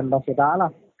dan tidak lah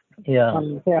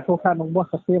saya akan membuat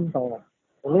sistem tu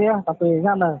boleh ya tapi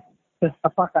ingat lah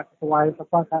tepat sesuai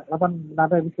tepat lapan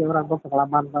ada bisa orang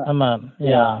berpengalaman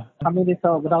kami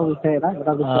bisa berdaul bisa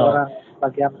orang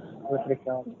bagian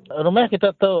elektrikal. Rumah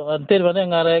kita tu nanti mana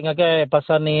ngagai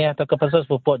pasal ni atau ke pasal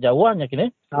pupuk jauhnya kini?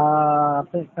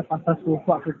 Ke pasal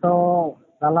pupuk kita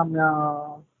dalamnya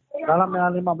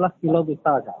 15 kilo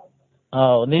bisa aja.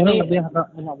 Ini lebih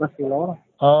 15 kilo.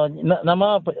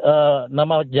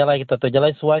 Nama jalan kita tu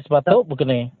jalan Suai Sebatu bukan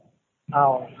ni?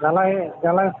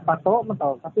 Jalan Sebatu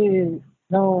betul. Tapi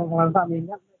no melantak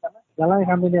minyak jalan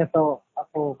kami dia tu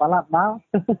aku balap mau.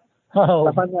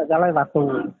 Lepas jalan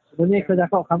batu. Bunyi kerja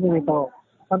kau kami itu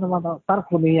apa nama tar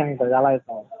kuning yang itu jalan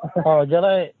itu.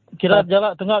 Jalan kira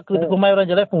jalan tengah ke kumai orang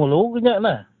jalan Pengulu punya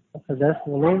nah. Jalan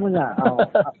Pengulu punya.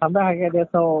 Sampai hari dia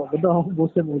tu betul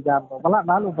musim hujan tu. Malah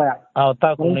lalu bayang.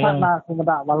 Tak kuning. Nak aku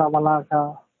mendak malah ke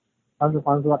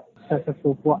pansu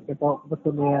sesupuk itu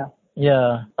betulnya.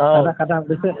 Kadang-kadang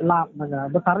bisa lap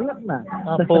mana bertariak nah.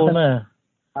 Apa nah?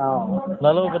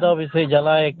 Lalu kita bisa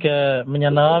jalan ke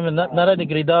menyanam nara di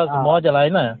Gerida semua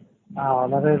jalan nah.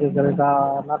 Nara di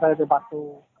Gerida, nara di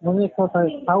Batu. Mengikut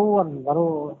tahun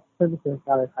baru saya bisa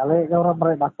sekali orang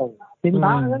mereka Batu.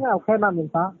 Minta aja oke nak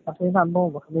minta, tapi nak mau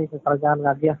begini kerjaan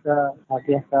ngagiah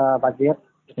ke budget.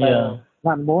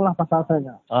 Nak mau lah pasal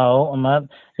saya. Amat.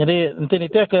 Jadi nanti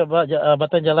ke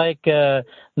batan jalan ke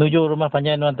menuju rumah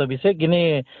panjai nuan tu bisa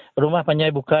gini rumah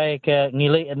panjai bukai ke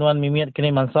nilai nuan mimiat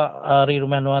kini mansa hari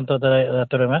rumah nuan tu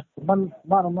rumah.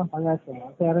 Rumah panjai tu.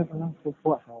 Saya hari pernah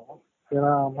support tu.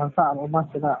 Kira mansa rumah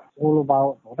tidak ulu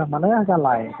bau. Dah mana yang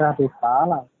jalan? Saya bisa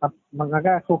lah.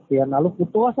 Mengagai aku kian lalu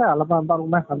putus saya lepas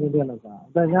rumah kami dia aja.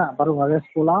 Adanya baru ngagai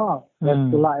sekolah.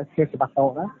 Sekolah SK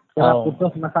Sebatu kan. Kira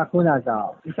putus masa aku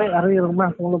aja. Saya hari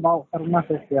rumah ulu bau ke rumah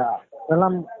saya.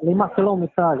 Dalam 5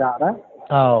 kilometer aja kan.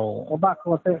 Obat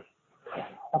kuasa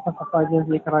apa-apa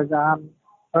agensi kerajaan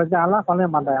Kerja lah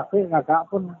paling mandai api agak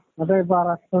pun ada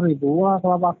 200,000 lah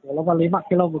selama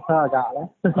 5 kilo besar agak lah.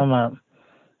 Amat.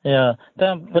 Ya,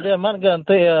 dan pada amat kan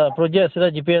tu ya projek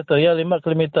sudah GPS tu ya 5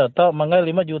 km. Tak mangai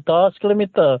 5 juta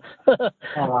kilometer.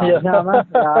 Ya, lah.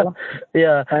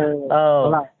 Ya.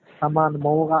 Sama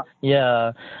mau kak.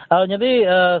 Ya. Jadi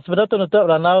sebenarnya tu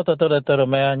nutup ranau tu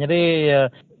rumah. Jadi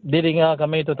diringa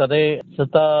kami tu tadi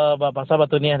serta pasal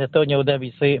batu ni itu udah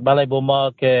bisik balai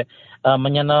bomba ke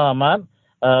menyana amat.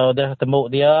 Udah tembuk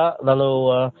dia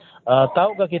lalu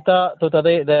tahu ke kita tu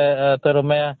tadi tu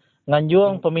rumah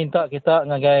nganjung peminta kita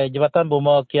ngagai jabatan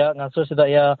bomba kia ngasuh sidak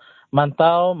ya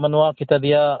mantau menua kita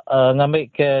dia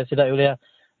ngambil ke sidak ulia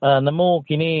nemu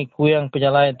kini kuyang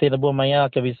penyalaan ti lebu maya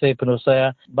ke bisi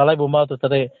penusaya balai bomba tu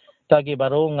tadi tagi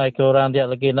baru ngai ke orang dia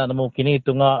lagi nak nemu kini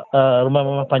tunga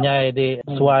rumah panyai di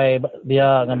suai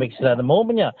dia ngambil sidak nemu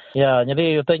punya ya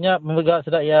jadi utanya memegak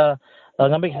sidak ya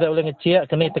ngambil sidak ulia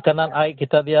ngeciak kini tekanan air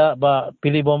kita dia ba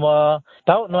pilih bomba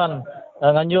tahu nuan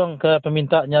nganjung ke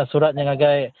pemintanya suratnya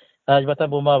ngagai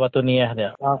jabatan bomba batu niah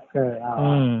dia. Okey.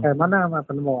 Mana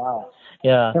penemu?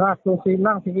 Ya. Kira aku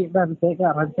silang sikit dah bisa ke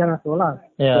rancang aku lah.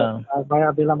 Ya.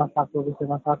 Saya bila masa aku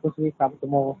sikit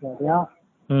ketemu dia.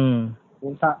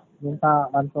 Minta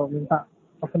bantu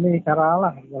apa ni cara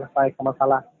lah menyelesaikan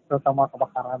masalah terutama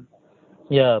kebakaran.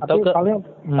 Ya. Tapi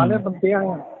paling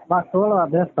penting betul lah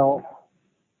besok.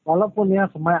 Walaupun dia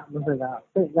semak misalnya,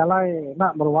 jalan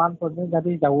nak beruan pun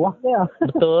jadi jauh dia.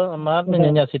 Betul, amat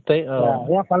menyanyi sitai.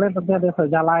 Ya, paling penting dia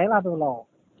sejalan lah dulu.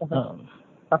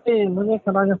 Tapi mungkin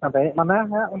sebenarnya sampai mana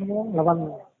ya,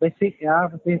 lawan basic ya,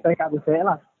 mesti saya kat basic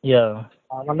lah. Ya.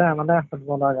 Mana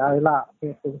sebenarnya lah,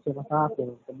 fungsi masa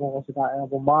tu, semua sudah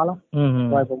bomba lah.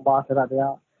 Bomba sudah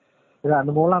dia, tidak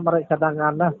nemu lah mereka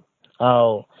cadangan lah.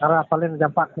 Karena paling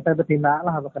jampak kita bertindak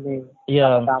lah bukan ni.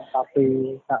 Ya.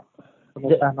 Tapi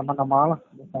pemerintah nama-nama lah.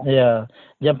 Ya,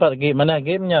 jampat mana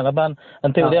gamenya laban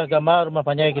nanti dia gambar rumah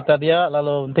panjang kita dia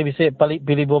lalu nanti bisa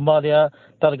pilih bomba dia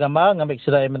tergambar ngambil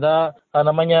sedai menda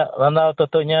namanya ranau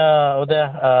tutunya udah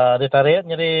ditarik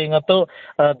jadi ngatu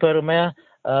tuan rumah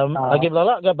lagi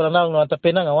belalak ke beranau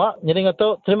tapi nang awak jadi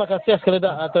ngatu terima kasih sekali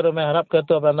dah tuan rumah harap ke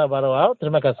tuan beranau baru awak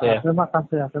terima kasih. Terima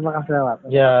kasih awak.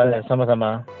 Ya,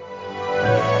 sama-sama.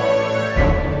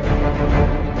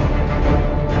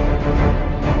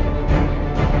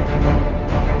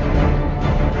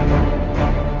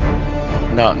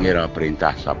 Nak ngira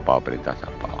perintah siapa.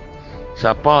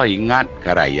 Siapa ingat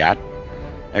ke rakyat,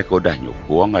 aku dah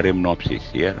nyukung ngarim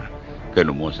pesisir ke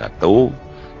nombor 1,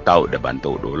 tahu dah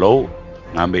bantu dulu,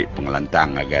 ngambil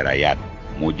pengelantang agar rakyat,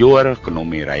 mujur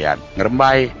ekonomi rakyat,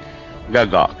 ngerembai,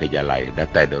 gagak ke jalan,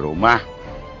 datai di rumah,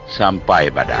 sampai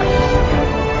badan.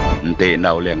 Nanti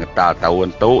nak boleh ngetal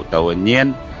tahun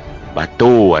nyen,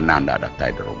 batu anak dah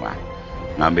datai di rumah.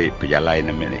 Ngambil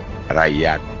pejalan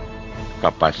rakyat ke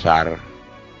pasar,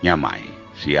 nyamai,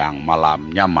 siang malam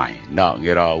nyamai, nak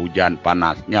kira hujan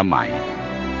panas nyamai.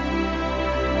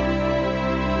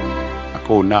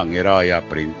 Aku nak kira ya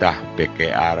perintah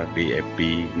PKR, DAP,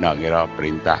 nak kira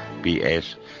perintah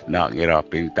PS, nak kira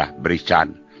perintah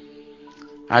Berisan.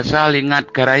 Asal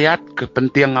ingat ke rakyat,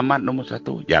 kepenting amat nombor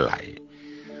 1, jalai.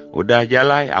 Udah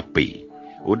jalai, api.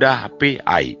 Udah api,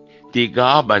 air.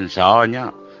 3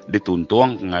 bansanya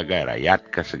dituntung ngagai rakyat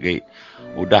ke segi.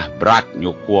 Udah berat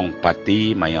nyukung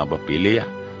parti maya berpilih.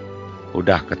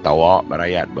 Udah ketawa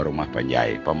rakyat berumah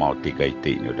panjai. Pemau 3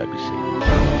 itik ni udah bisa.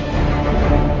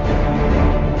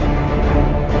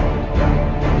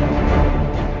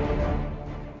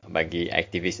 Bagi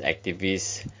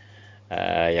aktivis-aktivis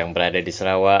yang berada di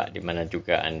Sarawak, di mana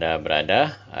juga anda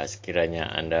berada, sekiranya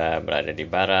anda berada di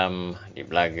Baram, di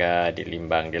Belaga, di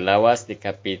Limbang, di Lawas, di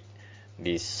Kapit,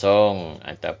 di Song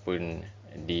ataupun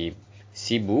di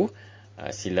Sibu,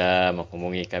 sila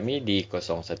menghubungi kami di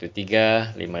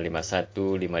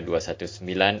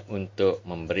 013-551-5219 untuk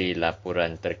memberi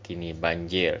laporan terkini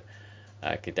banjir.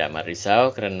 Kita amat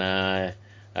risau kerana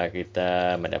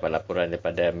kita mendapat laporan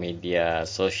daripada media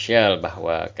sosial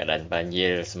bahawa keadaan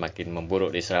banjir semakin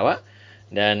memburuk di Sarawak.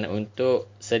 Dan untuk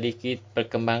sedikit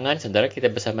perkembangan, saudara,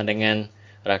 kita bersama dengan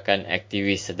rakan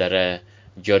aktivis saudara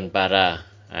John Bara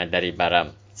dari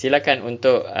Baram. Silakan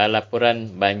untuk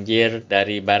laporan banjir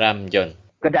dari Baram, John.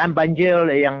 Keadaan banjir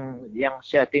yang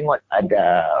saya tengok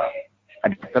ada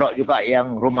teruk juga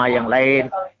yang rumah yang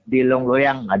lain di Long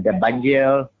Loyang ada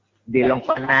banjir, di Long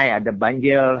Panai ada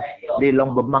banjir, di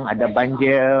Long Bemang ada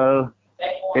banjir.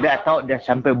 Tidak tahu dah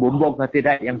sampai bumbung ke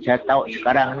tidak. Yang saya tahu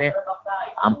sekarang ni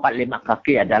 4-5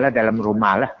 kaki adalah dalam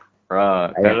rumah lah.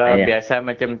 Kalau biasa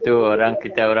macam tu, orang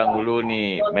Ulu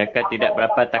ni, mereka tidak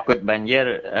berapa takut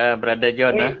banjir, Brother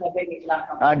John.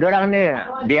 Diorang ni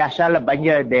biasalah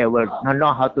banjir, they will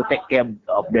know how to take care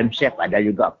of themselves. Ada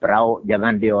juga perahu,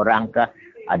 jangan diorang ke.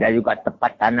 Ada juga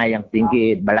tempat tanah yang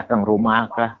tinggi belakang rumah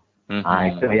ke.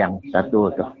 Itu yang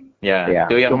satu tu. Ya,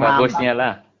 itu yang bagusnya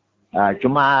lah.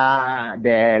 Cuma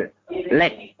the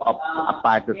lack of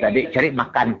apa tu tadi, cari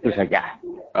makan tu saja.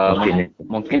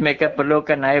 Mungkin mereka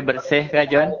perlukan air bersih kah,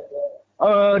 John?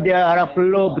 Dia orang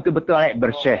perlu betul-betul air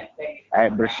bersih.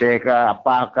 Air bersih ke,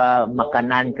 apa ke,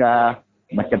 makanan ke,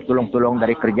 macam tolong-tolong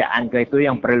dari kerjaan ke, itu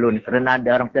yang perlu. Kerana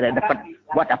dia orang tidak dapat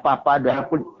buat apa-apa, dia orang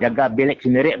pun jaga bilik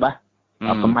sendiri,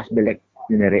 kemas bilik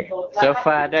sendiri. So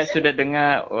far, ada sudah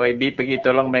dengar YB pergi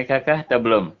tolong mereka kah atau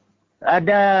belum?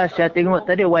 Ada, saya tengok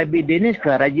tadi YB Dennis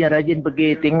ke rajin-rajin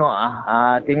pergi tengok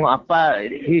apa,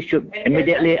 he should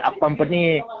immediately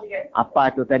accompany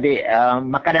apa tu tadi,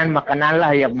 makanan-makanan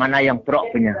lah yang mana yang teruk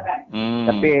punya.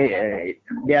 Tapi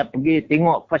dia pergi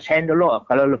tengok first hand dulu.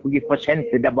 Kalau lu pergi first hand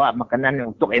tidak bawa makanan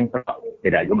untuk yang teruk,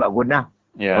 tidak juga guna.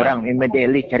 Orang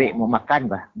immediately cari mau makan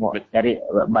mau cari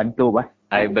bantu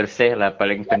Air bersih lah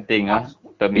paling penting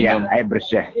untuk minum. Air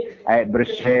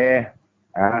bersih.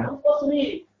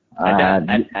 Ada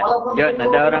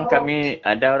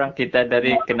orang kita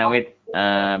dari Kenawit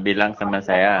bilang sama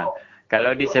saya,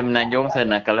 kalau di Semenanjung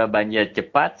sana kalau banjir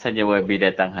cepat saja YB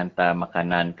datang hantar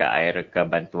makanan ke, air ke,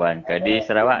 bantuan ke. Di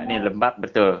Sarawak ni lembap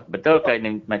betul ke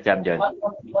ini macam John?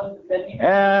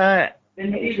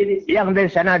 Yang dari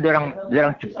sana diorang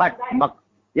cepat,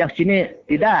 yang sini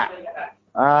tidak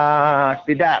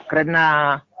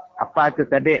kerana apa tu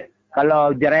tadi,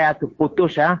 kalau jeraya tu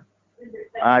putus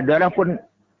diorang pun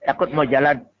takut mau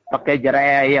jalan pakai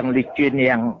jeraya yang licin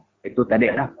yang itu tadi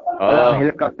lah. Kalau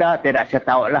helikopter tidak saya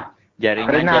tahu lah.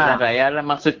 Jaringan jalan raya lah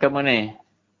maksud kamu ni?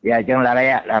 Ya, jalan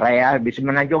raya di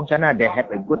Semenanjung sana, they have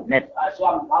a good net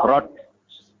road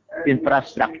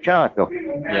infrastructure tu.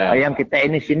 Yang kita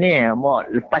ini sini mau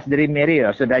lepas dari Mary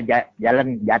sudah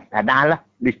jalan tanah lah,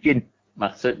 licin.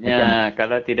 Maksudnya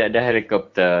kalau tidak ada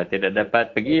helikopter tidak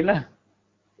dapat pergilah.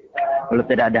 Kalau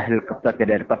tidak ada helikopter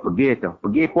tidak dapat pergi tu.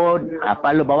 Pergi pun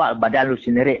apa lu bawa badan lu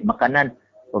sendiri, makanan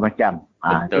macam.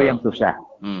 Itu yang susah.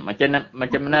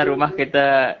 Macam mana rumah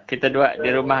kita dua di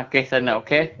rumah Akeh sana,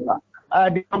 okey?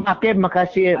 Di rumah Akeh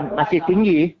masih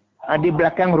tinggi. Di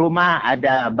belakang rumah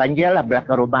ada banjir lah,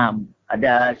 belakang rumah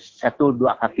ada 1-2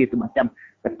 kaki tu macam.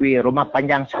 Tapi rumah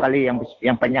panjang sekali,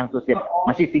 yang panjang tu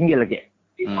masih tinggi lagi.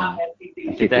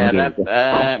 Kita harap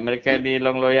mereka di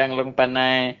Long Loyang, Long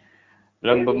Panai,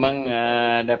 Long Bemeng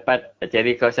dapat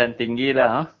cari kawasan tinggi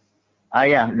lah.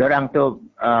 Ya, dorang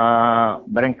tu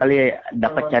barangkali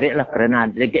dapat cari lah kerana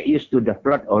they get used to the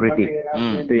flood already.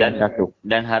 Itu yang satu.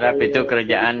 Dan harap itu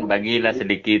kerajaan bagilah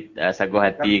sedikit sagu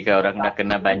hati ke orang dah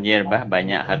kena banjir,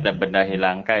 banyak harta benda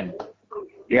hilangkan.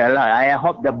 Yalah, I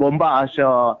hope the bomba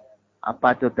also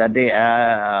apa tu tadi,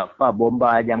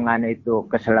 bomba jangan itu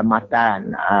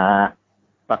keselamatan.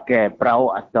 Pakai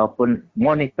perahu ataupun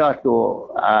monitor tu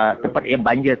tempat yang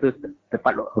banjir tu,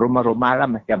 tempat rumah-rumah lah,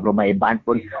 macam rumah Iban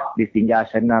pun ditinggal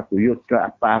sana, tuyut ke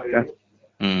apa ke.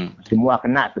 Semua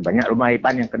kena tu, banyak rumah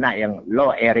Iban yang kena, yang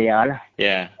low area lah.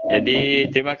 Ya,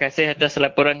 jadi terima kasih atas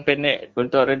laporan pendek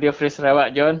untuk Radio Free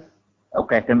Sarawak, John.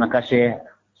 Okey, terima kasih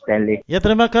Stanley. Ya,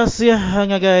 terima kasih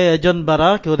ngagai John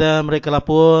Bara. Kemudian mereka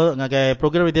lapor ngagai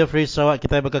program Radio Free Sarawak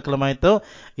kita bakal kelemah itu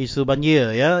isu banjir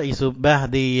ya, isu bah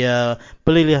di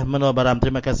Pelilih Menua Baram.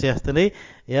 Terima kasih Stanley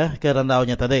ya ke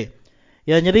randaunya tadi.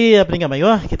 Ya, jadi peningkat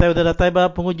mayu kita sudah datang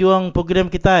penghujung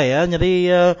program kita ya. Jadi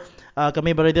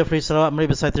kami Radio Free Sarawak mari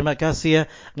besar terima kasih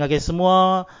ngagai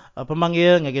semua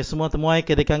pemanggil, ngagai semua temuai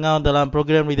ke dekangau dalam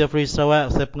program Radio Free Sarawak.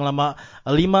 Saya pengalaman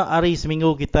 5 hari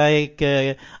seminggu kita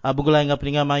ke Bugulai dengan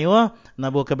peningkat mayu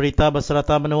nabu ke berita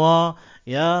berserta menua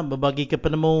ya, berbagi ke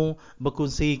penemu,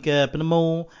 berkongsi ke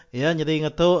penemu ya. Jadi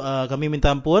ingat tu kami minta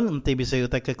ampun nanti bisa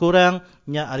utai kekurang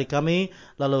nya hari kami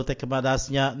lalu utai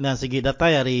kemadasnya nan segi data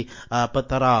hari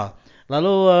petara.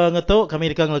 Lalu ngetuk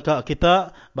kami dikang lekak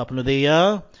kita bab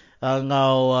penudia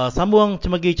ngau sambung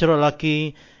cemegi cerok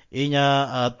laki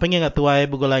inya pengingat tuai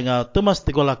Bugulai ngau Tumas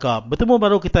Tegolaka. Bertemu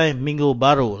baru kita minggu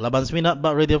baru 8 minit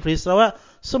bab Radio Free Sarawak.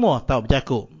 Semua tahu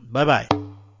berjaku. Bye bye.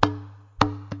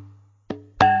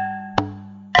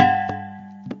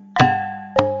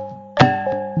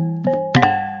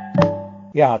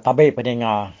 Ya, tapi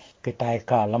pendengar kita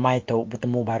ke lemai tu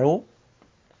bertemu baru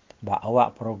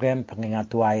awak program pengingat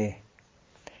tuai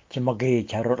cemegi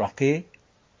carut laki.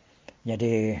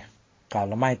 Jadi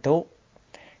kalau lemai tu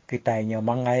kita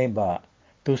nyomangai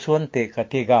tusun ke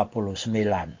 39.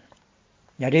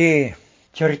 Jadi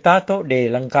cerita tu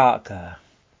dilengkap ke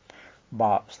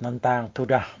Ba senantang tu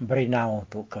dah berinau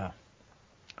tu ke.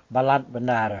 Balat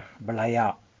benar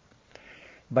belayak.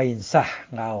 Bainsah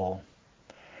ngau.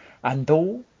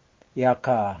 Antu ya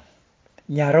ka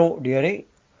nyaruk diri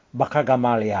baka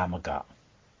gamal ya mega.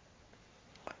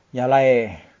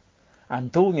 Nyalai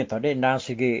antu nya tadi nang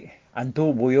sigi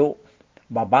antu buyuk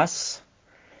babas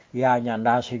ya nya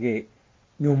nang sigi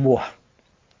nyumuh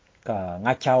ke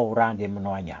ngacau orang di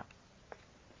menuanya.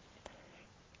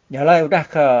 Nyalai udah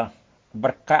ke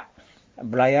berkak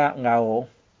belaya ngau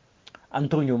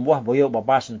antu nyumuh buyuk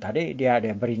babas tadi dia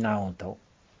ada berinau tu.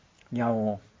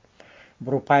 Nyau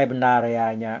berupai benar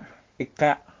ya nya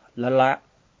ika lelak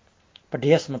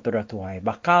pedias mentudah tuai,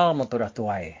 bakal mentudah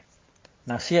tuai.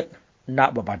 Nasihat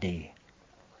nak berbadi.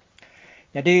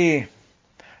 Jadi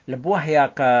lebuah ya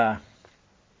ke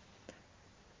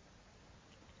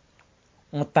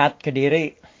ngetat ke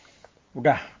diri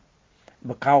udah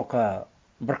bekau ke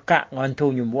berkak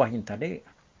ngantu nyumbuah yang tadi.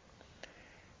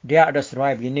 Dia ada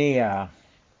seruai begini ya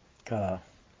ke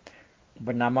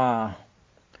bernama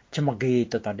cemegi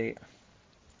itu tadi.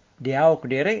 Dia ke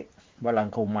diri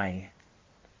balangkau mai.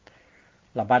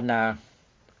 Laban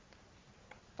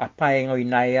apa yang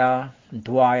inaya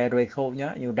dua ya dua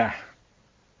kaunya udah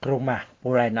ke rumah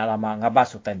mulai nak lama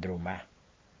ngabas utai di rumah.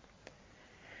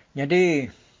 Jadi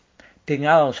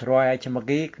tinggal seruai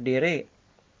cemegi ke diri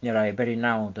nyalai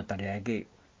berinau tu tadi lagi.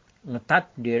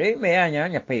 Ngetat diri meanya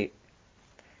nyepi.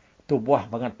 Tubuh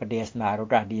banget pedes naru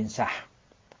dah diinsah.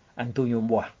 Antu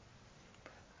nyumbuh.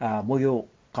 Muyu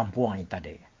kampung ini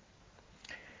tadi.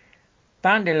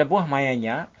 Tan di lebuh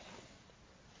mayanya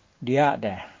dia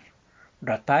dah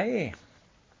datai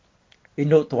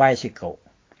induk tuai sikau.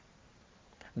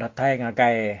 Datai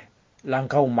ngagai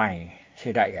langkau mai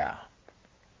sidaya.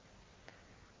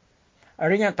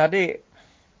 Artinya tadi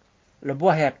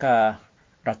lebuah ya ke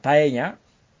datainya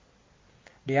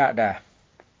dia dah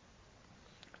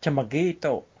cemegi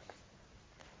itu.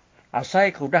 Asai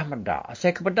kudah mendak,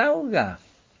 asai kebedau ga.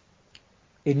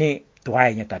 Ini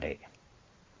tuainya tadi.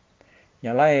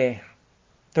 Nyalai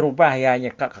terubah ya nya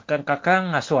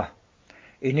kakang ngasuh.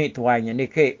 Ini tuainya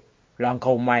niki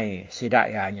langkau mai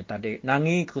sidak ya nya tadi.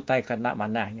 Nangi kutai kena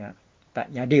manahnya. Tak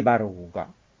jadi baru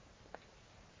juga.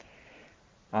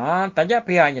 Tanya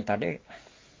pihaknya tadi.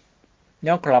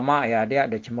 Yang kelama ya dia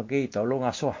ada cemegi tolong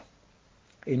ngasuh.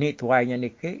 Ini tuainya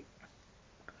niki.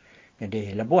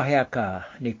 Jadi lebuah ya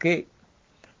ke niki.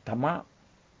 Tamak.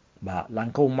 Ba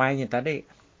langkau mainnya tadi.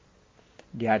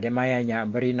 Dia ada mayanya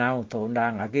berinau tu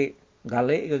undang lagi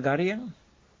galik ke gariang.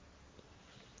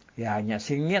 Ya hanya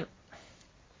singit.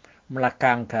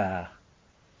 Melakang ke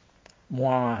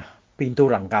mua pintu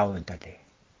langkau tadi.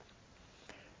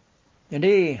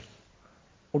 Jadi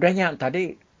udahnya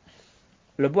tadi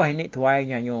lebuah ini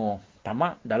tuainya nyu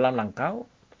tamak dalam langkau.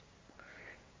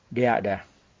 Dia ada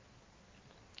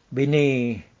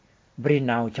bini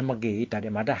berinau cemegi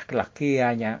tadi madah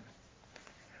kelakiannya.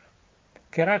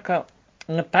 Kira ke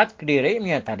ngetat ke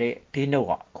dirinya tadi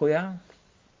tindak ku yang.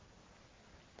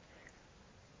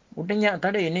 Udahnya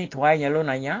tadi ini tuainya lu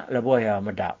nanya lebuah ya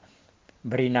medap.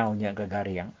 Berinaunya ke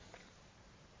gariang.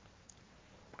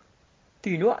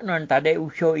 Tindak nuan tadi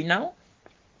usyo inau.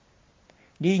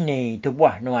 Dini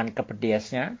tubuh nuan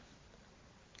kepediasnya.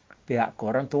 Pihak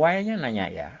orang tuainya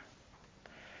nanya ya.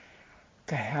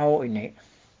 Kau ini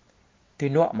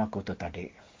tindak maku tu tadi.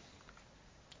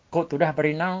 Kau tu dah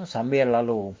berinau sambil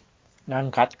lalu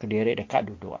ngangkat ke diri dekat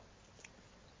duduk.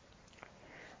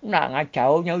 Nak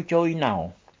ngacau nyau coy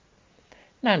inau.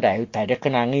 Nanda utai dia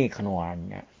kenangi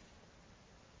kenuannya.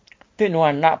 Tu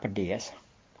nuan nak pedias.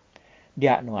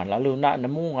 Dia nuan lalu nak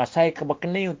nemu ngasai ke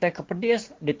bekeni utai ke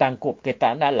pedias ditangkup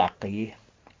kita nak laki.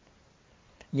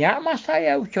 Nya masa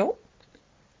ya ucau.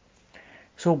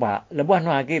 Suba lebuah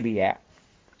nuan lagi biak.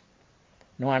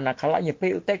 Nuan nak kalak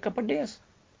nyepi utai ke pedias.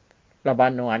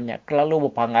 Laban nuannya kelalu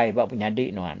berpangai bak penyadi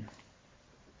nuan.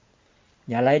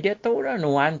 Nyalai dia tahu dah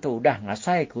nuan tu dah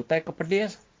ngasai ke utai ke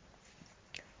pedias.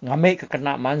 Ngambil ke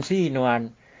kena mansi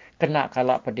nuan. Kena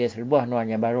kalak pedias lebuah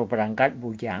nuannya baru berangkat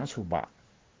bujang suba.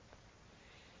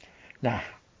 Nah,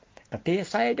 ketika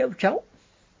saya dia ucau.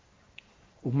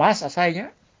 Umas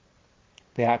asainya.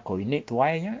 Pihak ko ini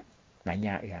tuainya.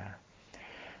 Nanya ya.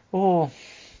 Oh,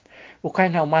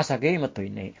 bukan na umas lagi matu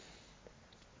ini.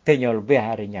 Tenyol lebih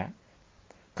harinya.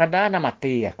 Kadang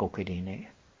mati aku ke ini.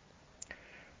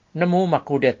 Nemu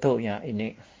maku detuknya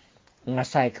ini.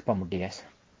 Ngasai ke pemudias.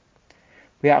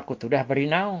 Pihak aku tu dah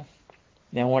berinau.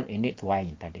 Nyawan ini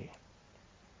tuainya tadi.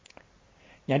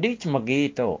 Jadi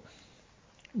cemegi itu.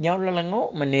 Nyau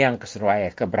lelengok meniang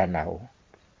keseruai ke beranau.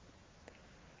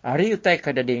 Hari utai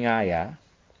ke dadinga ya.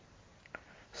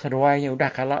 Seruainya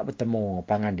udah kalak bertemu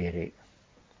pangan diri.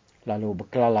 Lalu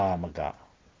berkelala megak.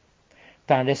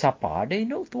 Tak ada siapa, ada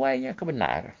induk tuainya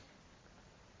kebenar.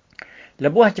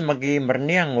 Lebuh cemagi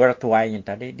merniang tuainya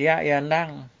tadi, dia yang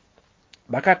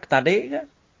bakal tadi kan.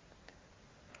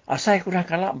 Asai kuda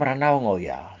kalak beranau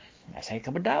ngoya. Asai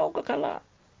kebedau ke kalak.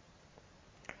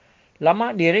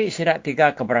 Lama diri sidak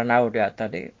 3 ke beranau dia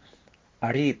tadi.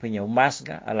 Hari punya umas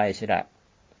ke, alai sidak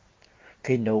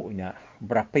kinduknya.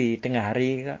 Berapi tengah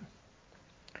hari ke.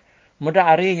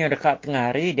 Mudah harinya dekat tengah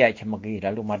hari, dia cemagi.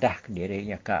 Lalu madah ke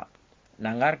dirinya ke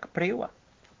nangar ke periwak.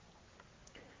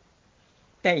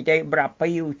 Cai berapa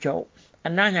ucap.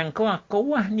 Anak yang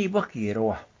aku ni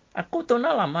berkira. Aku tu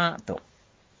nak lama tu.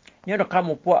 Ni dah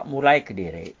kamu buat mulai ke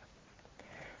diri.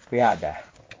 Biar dah.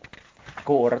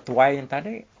 Aku orang tua yang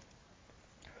tadi.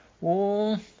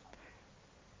 Oh.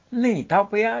 Ni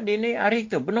tahu biar di ni hari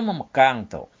tu benar memekang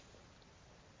tu.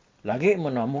 Lagi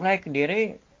mana mulai ke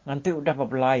diri. Nanti udah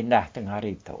berbelain dah tengah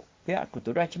hari tu. Biar aku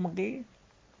tu dah cemagi.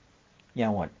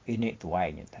 Nyawat. Ini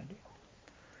tuainya tadi.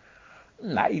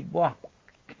 Nak ibu apa?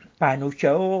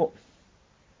 Panucu.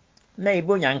 Nah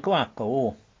ibu nyangku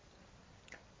aku.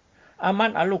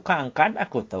 Aman alu angkat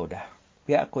aku tahu dah.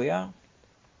 Biar aku ya.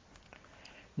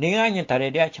 Ninganya tadi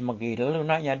dia cemagi. Lalu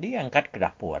naknya dia angkat ke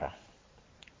dapur.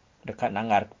 Dekat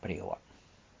nangar ke periwak.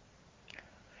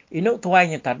 Inuk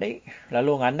tuainya tadi.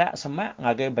 Lalu ngandak semak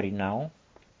ngagai berinau.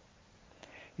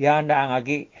 Yang anda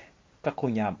ngagi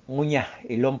kekunyap. Ngunyah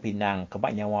ilum pinang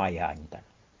kebak nyawa ya.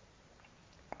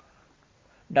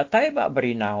 Datai bak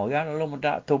berinau ya, lalu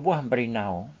muda tubuh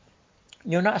berinau.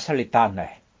 Nyuna salitan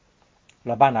deh.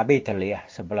 Laban nabi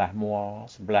terlihat sebelah mual,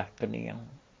 sebelah kening.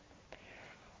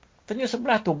 Tanya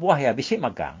sebelah tubuh ya bisik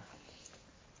magang.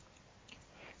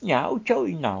 Nya ucau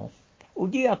inau.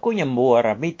 Uji aku nyembur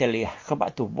nabi terlihat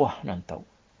kebak tubuh nanti.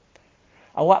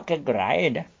 Awak ke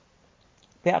gerai dah.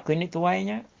 Pihak aku ini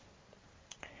tuainya.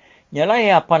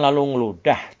 Nyalai apa lalu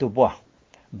ngeludah tubuh.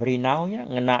 Berinaunya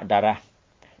ngena darah.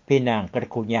 Pinang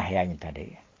kerkunyah yang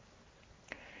tadi.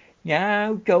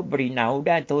 Ya, ucap berinau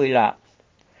dah tu lah.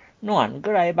 Nuan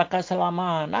gerai bakal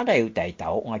selama. Nada utai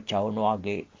tahu ngacau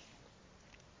nuagi.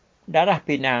 Darah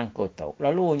pinang ko tu.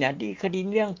 Lalu jadi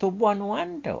kedinding tubuh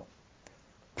nuan tu.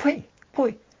 Pui.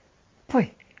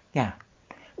 Ya.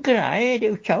 Gerai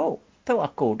dia ucap. Tu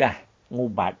aku dah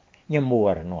ngubat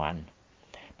nyemur nuan.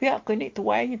 Pihak aku ni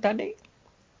tuainya tadi.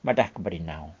 Madah ke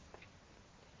berinau.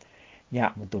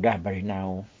 Ya, betul dah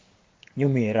berinau.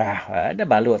 Nyumirah, ada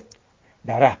balut.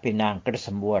 Darah pinang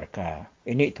kersembur ke.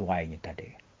 Ini tuainya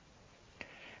tadi.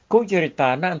 Ku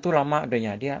cerita nak tu lama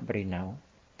adanya dia berinau.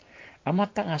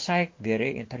 Amat tak ngasai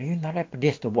diri yang tadi nalai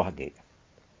pedis tubuh lagi.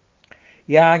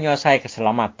 Ya nyasai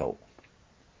keselamat tu.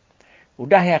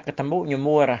 Udah ya ketemu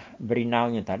nyemur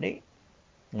berinaunya tadi.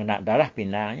 Ngena darah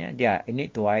pinangnya dia ini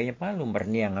tuainya palu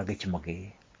berniang lagi cemagi.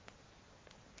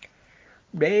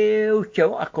 Deu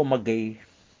cau aku magi.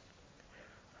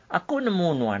 Aku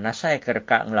nemu nuan, asai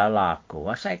kerkak ngelala aku.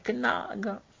 Asai kena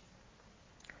agak.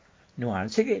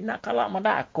 Nuan, sikit nak kalak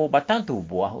mada aku batang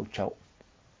tubuh ucap.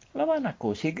 Lawan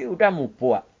aku, sikit udah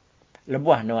mupuak.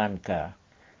 Lebuah nuan ke.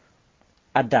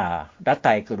 Ada,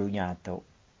 datai ke dunia tu.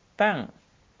 Tang,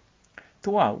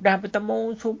 tua, udah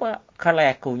bertemu cuba. Kalau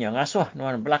aku ngasuh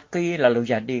nuan belaki lalu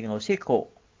jadi ngau siku.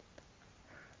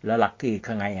 Lelaki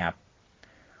ke ngayap.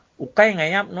 Ukai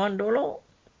ngayap nuan dulu.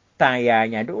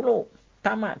 Tayanya dulu.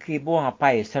 Tamak kibuang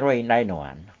apai seroi nai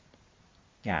nuan.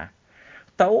 Ya.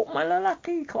 Tahu malah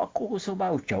laki kau aku suba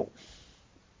ucap.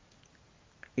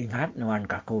 Ingat nuan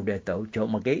kaku dia tahu ucap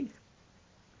magi.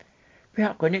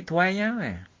 Pihak ko ni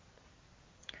tuainya.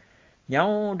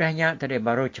 Nyau dah nyak tadi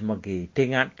baru cemagi.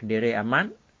 Tingat ke diri aman.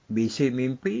 Bisi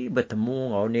mimpi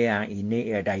bertemu ngau ni yang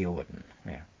ini ya dayun.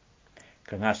 Ya.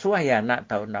 Kengasuh ya nak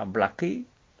tahu nak belaki.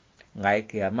 Ngai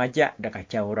kia majak dah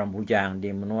kacau orang bujang di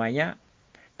menuanya.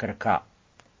 Kerkak.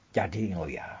 Jadi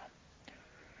ngoya.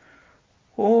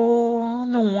 Oh,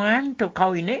 nuan tu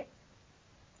kau ini.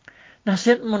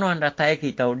 Nasib menuan datai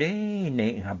kita deh.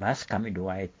 Ini ngabas kami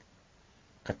dua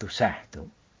ketusah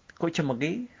tu. Kau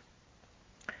cemagi.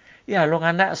 Ya, lu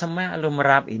nganak sama lu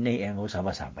merap ini yang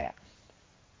usah-usah.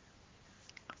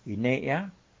 Ini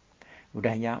ya.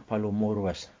 Udahnya palu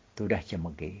murus. Tu dah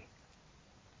cemagi.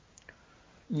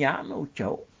 Nyak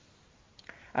ucap.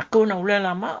 Aku nak ulai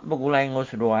lama bergulai ngau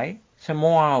seduai.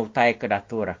 Semua utai ke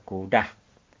datur aku dah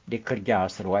dikerja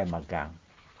seruai magang.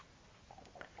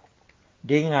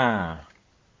 Dengar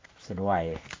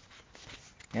seruai.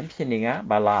 Yang sini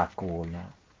bala aku.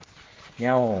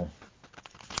 Nyau.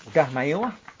 Udah mayu.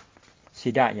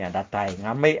 Sidaknya datai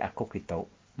ngambil aku kita.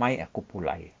 Mai aku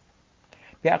pulai.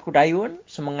 Biar aku dayun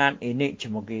semangat ini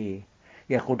cemagi.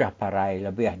 Ya aku dah parai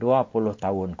lebih 20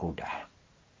 tahun ku dah.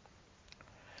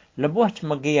 Lebuh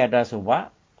cemegi ada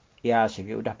subak, ya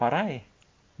sige udah parai.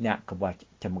 Nak ke buat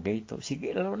cemegi itu.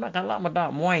 Sige lalu nak kalak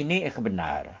meda. Muai ni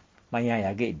kebenar. Maya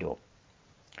yagi hidup.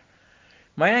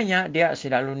 Mayanya dia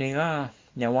sidalu ninga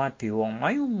nyawa tiwong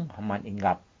mayung haman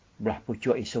inggap. Belah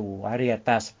pucuk isu hari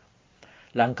atas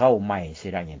langkau mai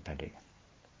sidangnya tadi.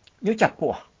 Nyu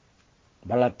capuh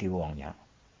bala tiwongnya.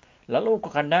 Lalu ke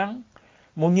kandang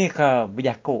munyi ke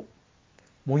bejaku.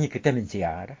 Munyi kita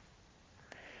mensiar.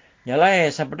 Nyalai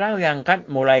sebenarnya yang kan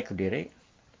mulai ke diri.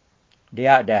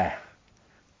 Dia dah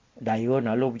dayun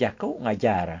lalu bejaku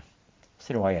ngajar.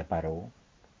 Seruai paru.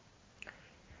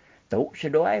 Tu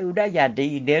seruai udah jadi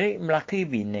diri melaki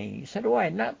bini.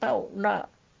 Seruai nak tahu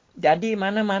nak jadi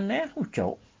mana-mana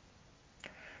ucap.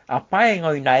 Apa yang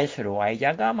ngoinai seruai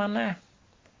jaga mana.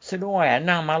 Seruai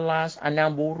anak malas,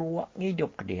 anak buruk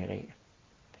hidup ke diri.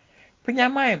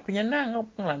 Penyamai, penyenang,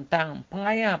 pengelantang,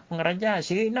 pengaya, pengeraja.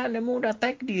 Si nak nemu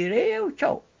datang ke diri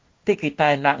ucap. Ti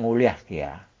kita nak nguliah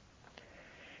kia.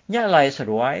 Nyalai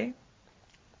seruai.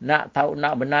 Nak tahu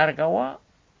nak benar kawa.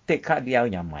 Ti kak dia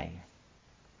nyamai.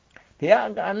 Dia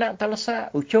anak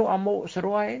telesa, ucap amuk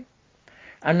seruai.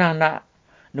 Anak nak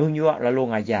nunjuk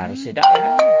lalu ngajar. Sedap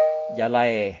ya.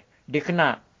 Jalai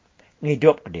dikena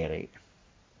ngidup ke diri.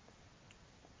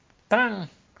 Tang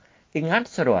ingat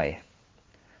seruai.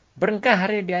 Berengkah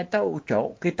hari dia tahu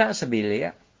ucap, kita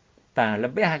sebilik. Tang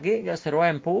lebih lagi ke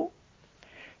seruai empu.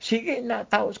 Sikit nak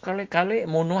tahu sekali-kali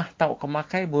munuh tahu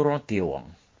kemakai burung tiwong.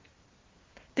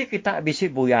 Ti kita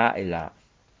bisi buya ila.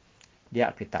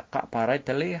 Dia kita kak parai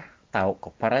telih. Tahu ke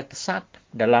parai tesat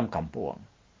dalam kampung.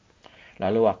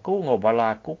 Lalu aku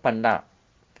ngobala aku pandak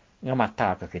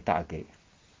ngemata ke kita lagi.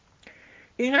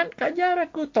 Ingat kajar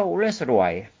aku tahu oleh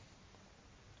seruai.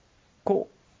 Ku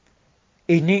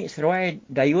ini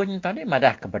seruai dayun tadi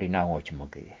madah ke berinau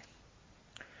cemegi.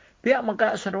 Pihak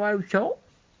maka seruai ucap.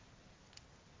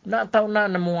 Nak tahu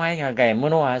nak nemuai ngagai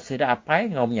menua sida apai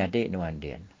ngau menyadik nuan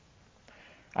dian.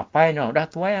 Apai no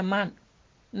dah tuai aman.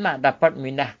 Nak dapat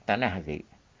mindah tanah lagi.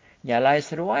 Nyalai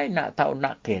seruai nak tahu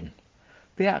nak ken.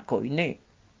 Pihak ko ini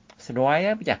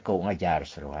seruai berjaku ngajar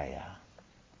seruai.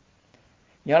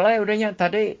 Nyalai udahnya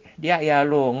tadi dia ya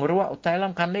lu ngeruak utai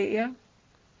lam kandi ya.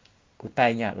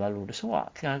 Kutainya lalu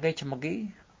desuak ngagai cemegi.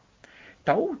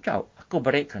 Tahu ucap aku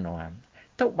beri ke nuan.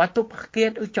 Tahu batu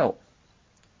paket ucap.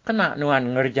 Kena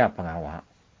nuan ngerja pengawak.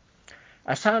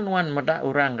 Asal nuan medak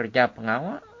orang ngerja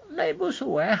pengawak. Nah ibu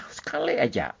suah sekali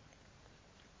aja.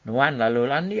 Nuan lalu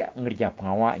dia ngerja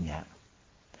pengawaknya.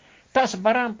 Tak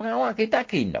sebarang pengawak kita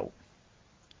kindau.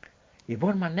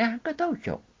 Ibu mana ke tahu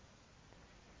cok.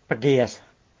 Pedes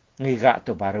ngigak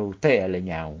tu baru teh le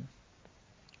nyau.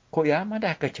 Ko ya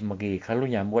madah ke cemegi kalau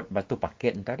nyambut batu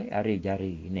paket tadi hari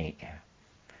jari ini.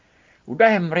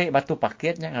 Udah emre batu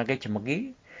paketnya ngagai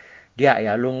cemegi. Dia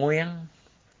ya lungu yang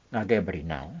ngagai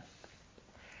berinau.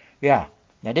 Ya,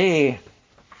 jadi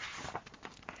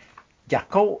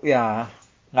jakau ya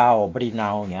ngau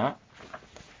berinaunya.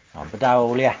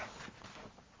 Bedau liah.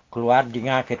 Keluar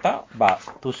dinga kita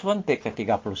bak tusuan te ke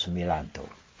 39 tu.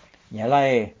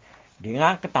 Nyalai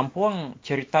dinga ketampuang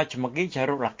cerita cemegi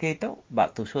carut laki tu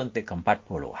bak tusuan te ke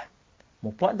 40.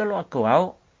 Mupuak dulu aku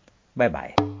au. Bye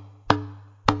bye.